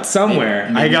child somewhere.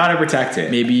 Maybe, I gotta protect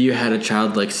it. Maybe you had a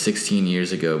child like 16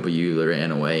 years ago, but you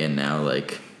ran away, and now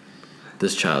like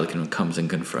this child comes and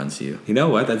confronts you. You know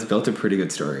what? That's built a pretty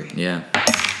good story. Yeah.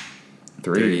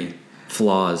 3.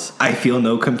 Flaws. I feel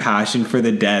no compassion for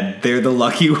the dead. They're the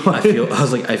lucky ones.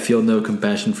 I feel no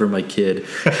compassion for my kid.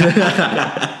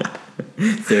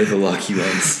 They're the lucky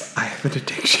ones. I have an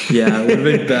addiction. Yeah, it would have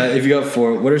been bad if you got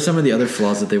 4. What are some of the other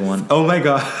flaws that they want? Oh my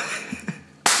god.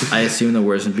 I assume the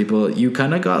worst in people. You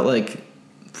kind of got like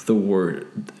the word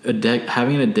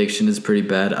having an addiction is pretty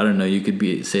bad. I don't know. You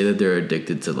could say that they're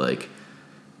addicted to like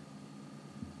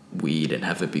weed and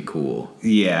have it be cool.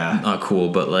 Yeah. Not cool,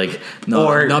 but like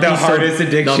not the hardest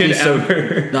addiction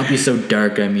ever. Not be so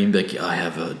dark. I mean, like I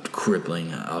have a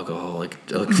crippling alcoholic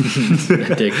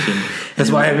addiction.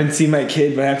 That's why I haven't seen my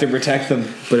kid, but I have to protect them.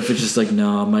 But if it's just like,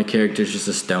 no, my character's just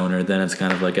a stoner, then it's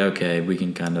kind of like, okay, we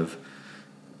can kind of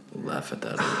laugh at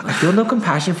that. I feel no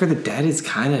compassion for the dead is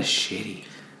kind of shitty.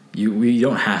 We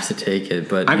don't have to take it,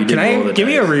 but give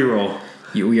me a reroll?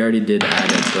 We already did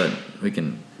add it, but we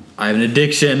can. I have an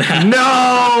addiction.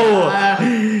 No!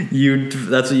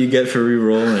 That's what you get for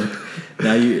re-rolling.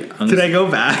 Now Did I go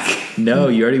back? No,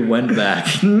 you already went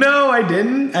back. No, I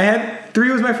didn't. I had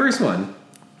 3 was my first one.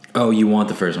 Oh, you want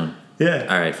the first one? Yeah.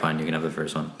 All right, fine. You can have the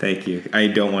first one. Thank you. I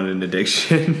don't want an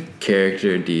addiction.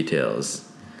 Character details.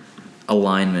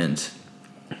 Alignment.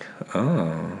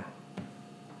 Oh.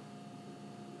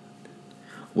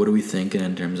 What are we thinking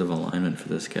in terms of alignment for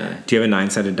this guy? Do you have a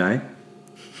 9-sided die?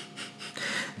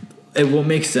 It won't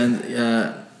make sense.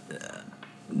 No,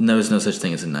 there's no such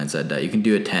thing as a 9-sided die. You can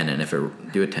do a 10, and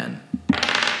do a 10.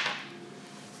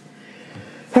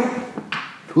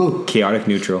 Chaotic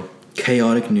neutral.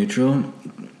 Chaotic neutral.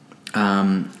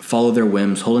 Follow their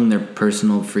whims, holding their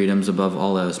personal freedoms above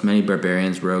all else. Many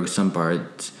barbarians, rogues, some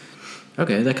bards.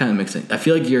 Okay, that kind of makes sense. I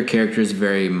feel like your character is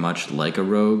very much like a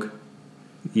rogue.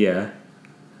 Yeah.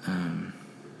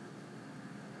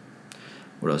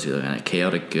 What else are you looking at?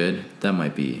 Chaotic good? That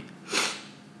might be...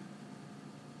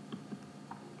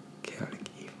 Chaotic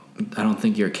evil. I don't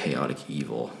think you're chaotic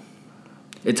evil.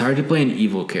 It's hard to play an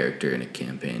evil character in a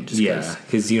campaign.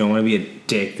 Because you don't want to be a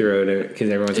dick throughout it,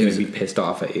 because everyone's going to be pissed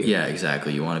off at you. Yeah,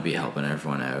 exactly. You want to be helping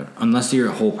everyone out. Unless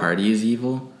your whole party is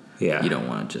evil, yeah, you don't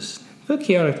want to just... I feel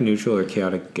chaotic neutral or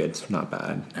chaotic good's not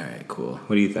bad. All right, cool.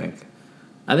 What do you think?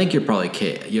 I think you're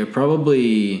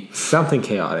probably... Something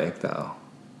chaotic, though.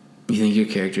 You think your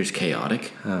character's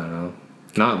chaotic? I don't know.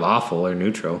 Not lawful or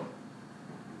neutral.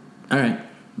 All right,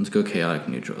 let's go chaotic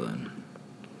neutral then.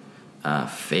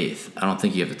 Faith. I don't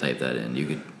think you have to type that in. You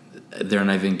could. They're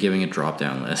not even giving a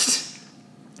drop-down list.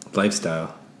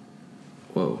 Lifestyle.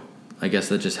 Whoa. I guess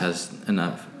that just has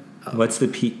enough. What's the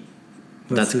peak?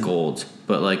 That's gold.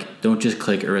 But like, don't just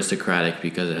click aristocratic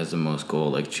because it has the most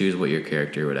gold. Like, choose what your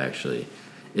character would actually.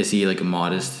 Is he like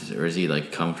modest or is he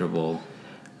like comfortable?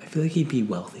 I feel like he'd be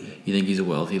wealthy. You think he's a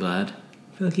wealthy lad?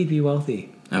 I feel like he'd be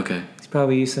wealthy. Okay. He's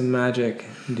probably use some magic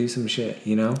and do some shit,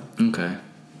 you know? Okay.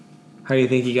 How do you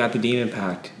think he got the demon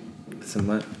pact? Some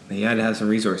money. He had to have some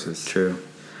resources. True.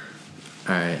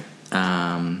 All right.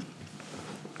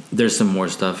 There's some more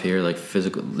stuff here, like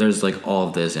physical. There's like all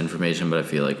of this information, but I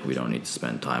feel like we don't need to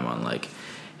spend time on like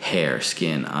hair,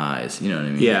 skin, eyes. You know what I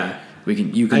mean? Yeah.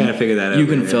 You can. I gotta figure that out. You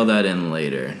can fill that in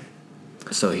later.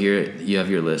 So here you have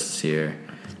your lists here.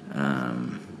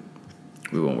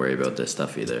 We won't worry about this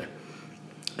stuff either.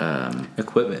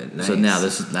 Equipment. Nice. So now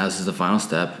this is the final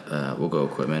step. We'll go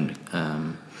equipment.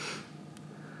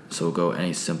 So we'll go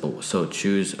any simple. So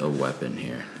choose a weapon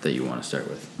here that you want to start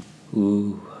with.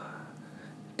 Ooh.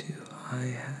 Do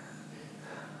I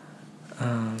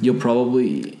have... You'll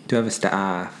probably... Do I have a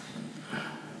staff?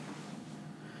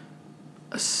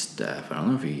 A staff. I don't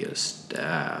know if you can get a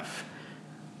staff.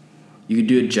 You could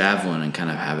do a javelin and kind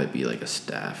of have it be like a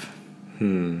staff.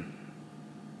 But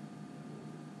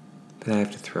I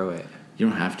have to throw it. You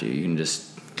don't have to. You can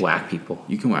just... Whack people.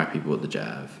 You can whack people with the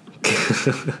jav.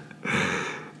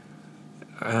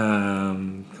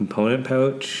 Component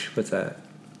pouch? What's that?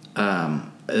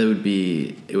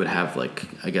 It would have like,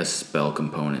 I guess, spell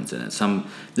components in it.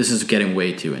 This is getting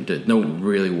way too into it. Don't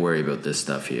really worry about this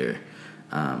stuff here.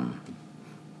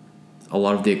 A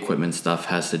lot of the equipment stuff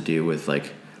has to do with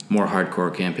like more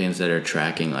hardcore campaigns that are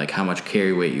tracking like how much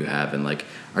carry weight you have and like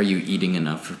are you eating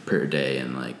enough per day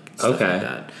and like stuff like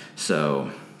that.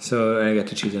 So I get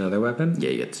to choose another weapon?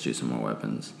 Yeah, you get to choose some more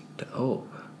weapons. Oh.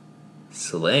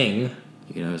 Sling?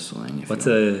 You can have a sling. What's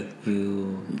a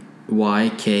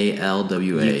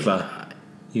YKLWA?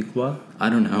 Yukla? I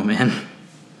don't know, man.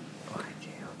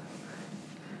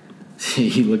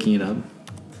 You looking it up?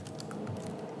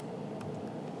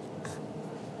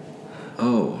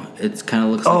 Oh, it kind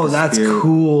of looks like a that's spear.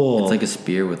 cool. It's like a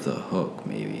spear with a hook,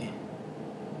 maybe.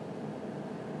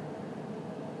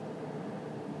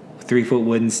 3-foot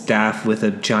wooden staff with a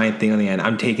giant thing on the end.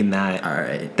 I'm taking that. All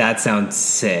right. That sounds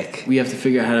sick. We have to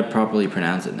figure out how to properly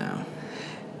pronounce it now.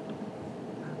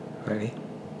 Ready?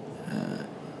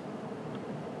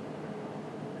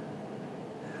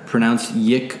 pronounced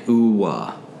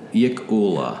Yik-Ula.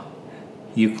 Yik-Ula.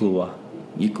 Yuklua.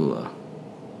 Yik-Ula.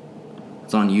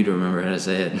 It's on you to remember how to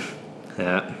say it.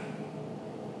 Yeah.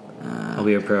 I'll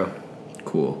be a pro.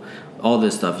 Cool. All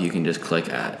this stuff you can just click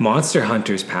at. Monster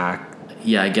Hunter's pack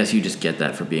Yeah, I guess you just get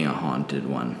that for being a haunted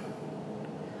one.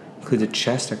 includes a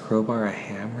chest, a crowbar, a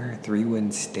hammer, 3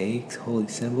 wooden stakes, holy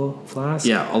symbol, flask.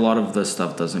 Yeah, a lot of the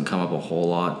stuff doesn't come up a whole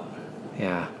lot.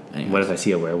 Yeah. Anyways. What if I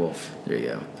see a werewolf? There you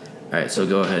go. All right, so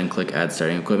go ahead and click Add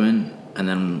Starting Equipment, and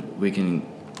then we can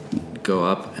go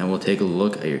up and we'll take a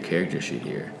look at your character sheet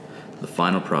here, the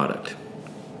final product.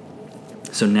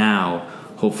 So now,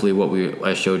 hopefully, what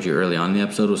I showed you early on in the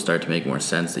episode will start to make more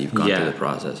sense that you've gone through the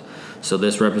process. So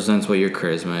this represents what your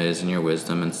charisma is and your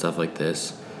wisdom and stuff like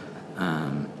this.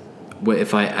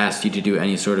 If I asked you to do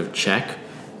any sort of check,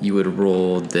 you would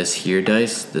roll this here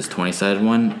dice, this 20-sided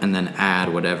one, and then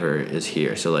add whatever is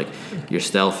here. So, like, your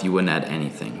stealth, you wouldn't add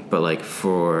anything. But, like,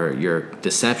 for your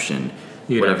deception,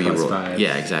 You'd whatever add you roll. +5.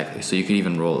 Yeah, exactly. So you could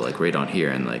even roll, like, right on here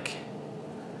and, like,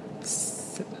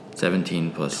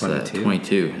 17 plus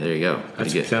 22. There you go.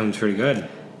 That sounds pretty good.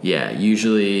 Yeah,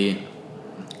 usually,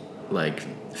 like,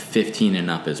 15 and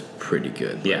up is pretty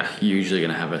good. Yeah. Like, you're usually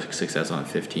going to have a success on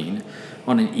 15.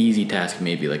 On an easy task,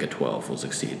 maybe like a 12 will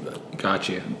succeed, but... Got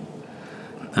you.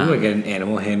 Ooh, I get an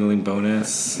animal handling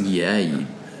bonus. Yeah,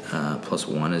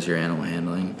 +1 is your animal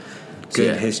handling.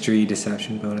 Good history,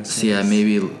 deception bonus. So yeah,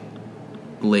 maybe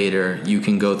later you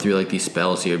can go through like these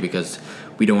spells here because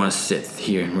we don't want to sit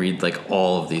here and read like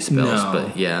all of these spells,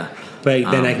 but yeah. But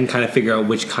then I can kind of figure out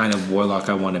which kind of warlock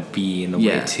I want to be in the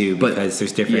way too, because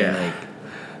there's different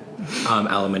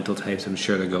elemental types I'm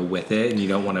sure that go with it, and you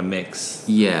don't want to mix.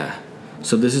 Yeah.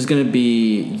 So this is going to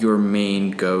be your main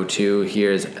go-to.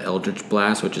 Here is Eldritch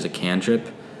Blast, which is a cantrip,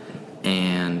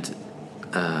 and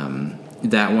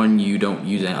that one you don't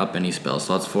use up any spell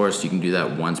slots for, so you can do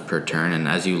that once per turn. And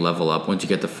as you level up, once you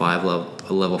get to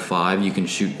level 5, you can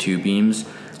shoot 2 beams.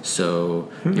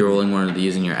 So you're rolling one of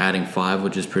these, and you're adding 5,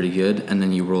 which is pretty good. And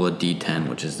then you roll a D10,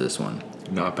 which is this one.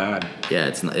 Not bad. Yeah,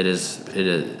 it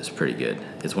is pretty good.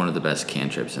 It's one of the best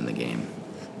cantrips in the game.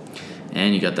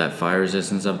 And you got that fire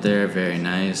resistance up there, very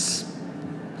nice.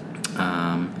 You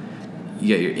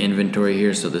got your inventory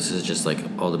here, so this is just like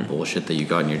all the bullshit that you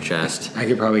got in your chest. I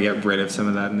could probably get rid of some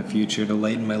of that in the future to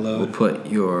lighten my load. We'll put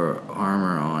your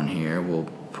armor on here. We'll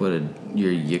put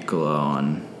your Yikula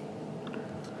on.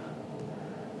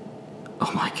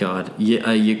 Oh my god.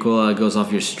 Yikula goes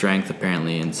off your strength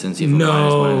apparently, and since you have a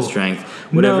 -1 in strength,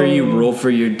 whatever you roll for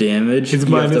your damage, you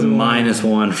have to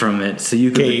 -1 from it. So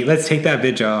you can. Okay, let's take that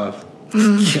bitch off.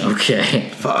 Okay.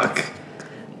 Fuck.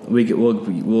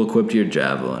 We'll equip your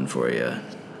javelin for you.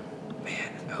 Man,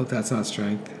 I hope that's not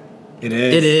strength. It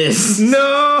is. It is.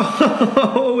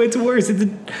 No, it's worse.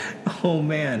 Oh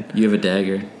man. You have a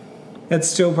dagger. That's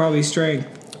still probably strength.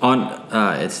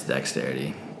 It's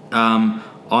dexterity.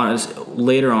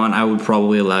 Later on, I would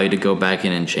probably allow you to go back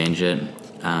in and change it.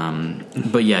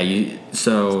 But yeah,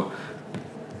 so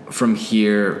from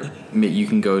here you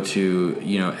can go to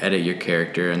edit your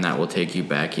character, and that will take you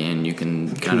back in. You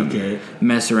can kind of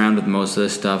mess around with most of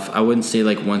this stuff. I wouldn't say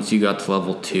like once you got to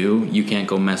level 2 you can't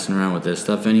go messing around with this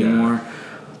stuff anymore,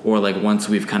 or like once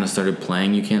we've kind of started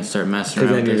playing you can't start messing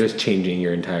around. Because then you're just changing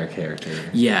your entire character.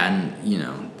 Yeah, and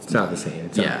it's not the same.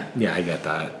 Yeah, I get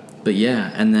that. But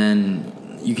yeah, and then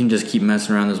you can just keep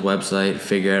messing around this website,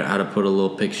 figure out how to put a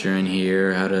little picture in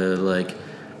here, how to like.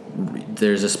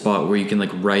 There's a spot where you can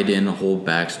like write in a whole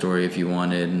backstory if you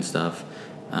wanted and stuff.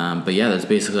 But yeah, that's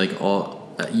basically like all.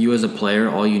 You as a player,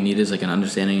 all you need is like an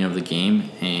understanding of the game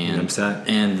and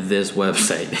this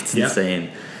website. It's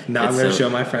insane. Now I'm gonna show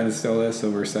my friends still this, so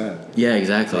we're set. Yeah,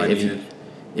 exactly.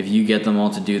 If you get them all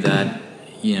to do that,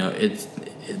 it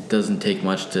doesn't take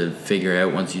much to figure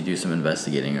out once you do some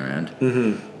investigating around.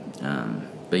 Mm-hmm.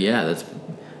 But yeah,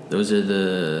 those are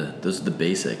the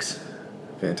basics.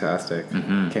 Fantastic.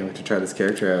 Mm-hmm. Can't wait to try this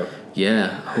character out. Yeah,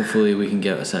 hopefully we can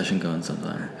get a session going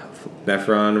sometime.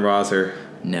 Nephron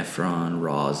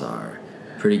Razar.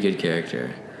 Pretty good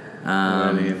character.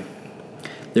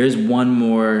 There's one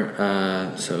more,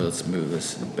 so let's move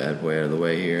this bad boy out of the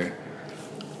way here.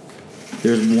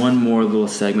 There's one more little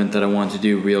segment that I want to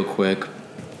do real quick.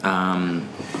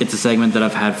 It's a segment that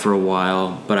I've had for a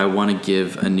while, but I want to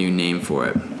give a new name for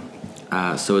it.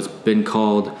 So it's been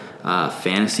called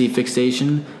Fantasy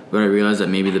Fixation, but I realized that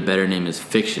maybe the better name is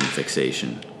Fiction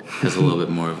Fixation. Has a little bit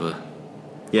more of a...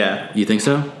 Yeah. You think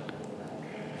so?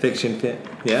 Fiction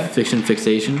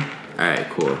Fixation? Alright,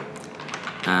 cool.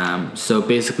 So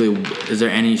basically, is there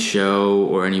any show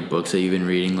or any books that you've been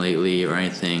reading lately or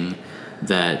anything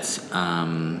that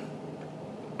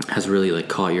has really like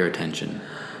caught your attention?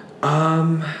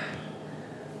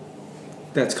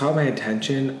 That's caught my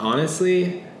attention.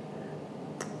 Honestly,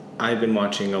 I've been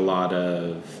watching a lot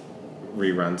of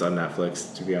reruns on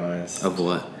Netflix, to be honest. Of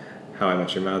what? How I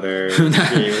Met Your Mother,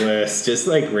 Shameless, just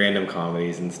like random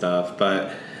comedies and stuff.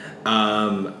 But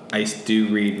I do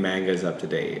read mangas up to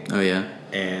date. Oh, yeah?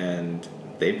 And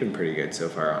they've been pretty good so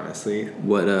far, honestly.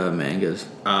 What mangas?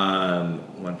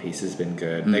 One Piece has been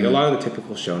good. Like a lot of the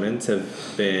typical shonens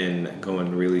have been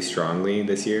going really strongly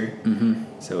this year.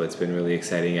 So it's been really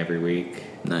exciting every week.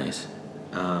 Nice.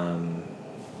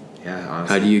 Yeah,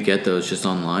 honestly. How do you get those? Just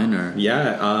online or?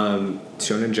 Yeah,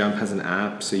 Shonen Jump has an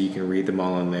app, so you can read them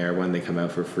all on there when they come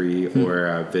out for free.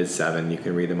 Or Viz7, you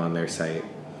can read them on their site.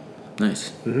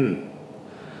 Nice. Is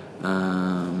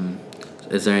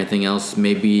there anything else?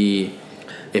 Maybe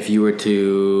if you were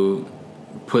to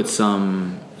put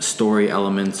some story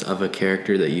elements of a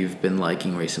character that you've been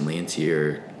liking recently into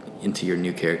your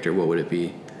new character, what would it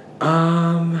be?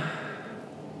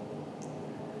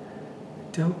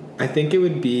 I think it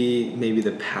would be maybe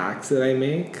the packs that I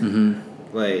make.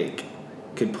 Like,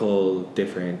 could pull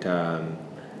different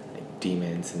like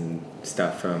demons and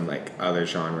stuff from like other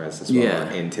genres as well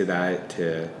into that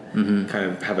to kind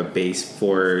of have a base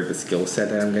for the skill set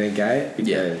that I'm gonna get,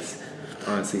 because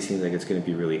honestly seems like it's gonna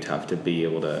be really tough to be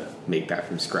able to make that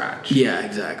from scratch. Yeah,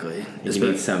 exactly. You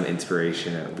need some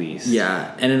inspiration at least.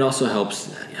 Yeah, and it also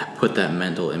helps put that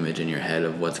mental image in your head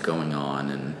of what's going on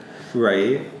and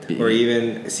right, or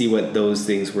even see what those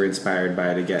things were inspired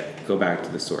by to go back to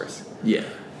the source. Yeah,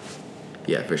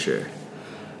 for sure.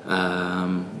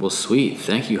 Well, sweet.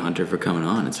 Thank you, Hunter, for coming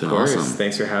on. It's been awesome.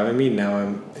 Thanks for having me. Now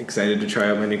I'm excited to try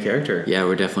out my new character. Yeah,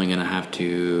 we're definitely gonna have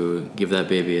to give that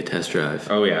baby a test drive.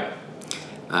 Oh yeah.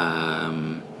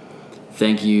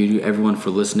 Thank you to everyone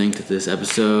for listening to this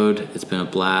episode. It's been a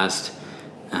blast.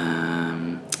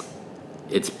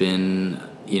 It's been,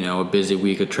 a busy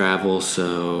week of travel,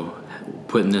 so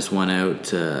putting this one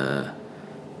out,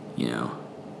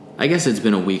 I guess it's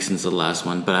been a week since the last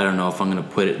one, but I don't know if I'm going to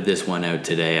put this one out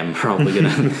today. I'm probably going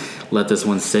to let this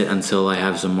one sit until I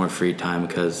have some more free time,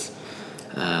 because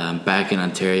I'm back in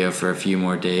Ontario for a few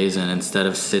more days, and instead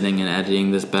of sitting and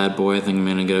editing this bad boy, I think I'm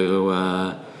going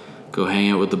to go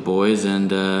hang out with the boys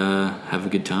and have a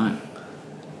good time.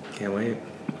 Can't wait.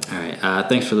 All right.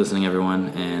 Thanks for listening, everyone,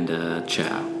 and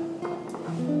ciao.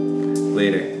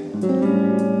 Later.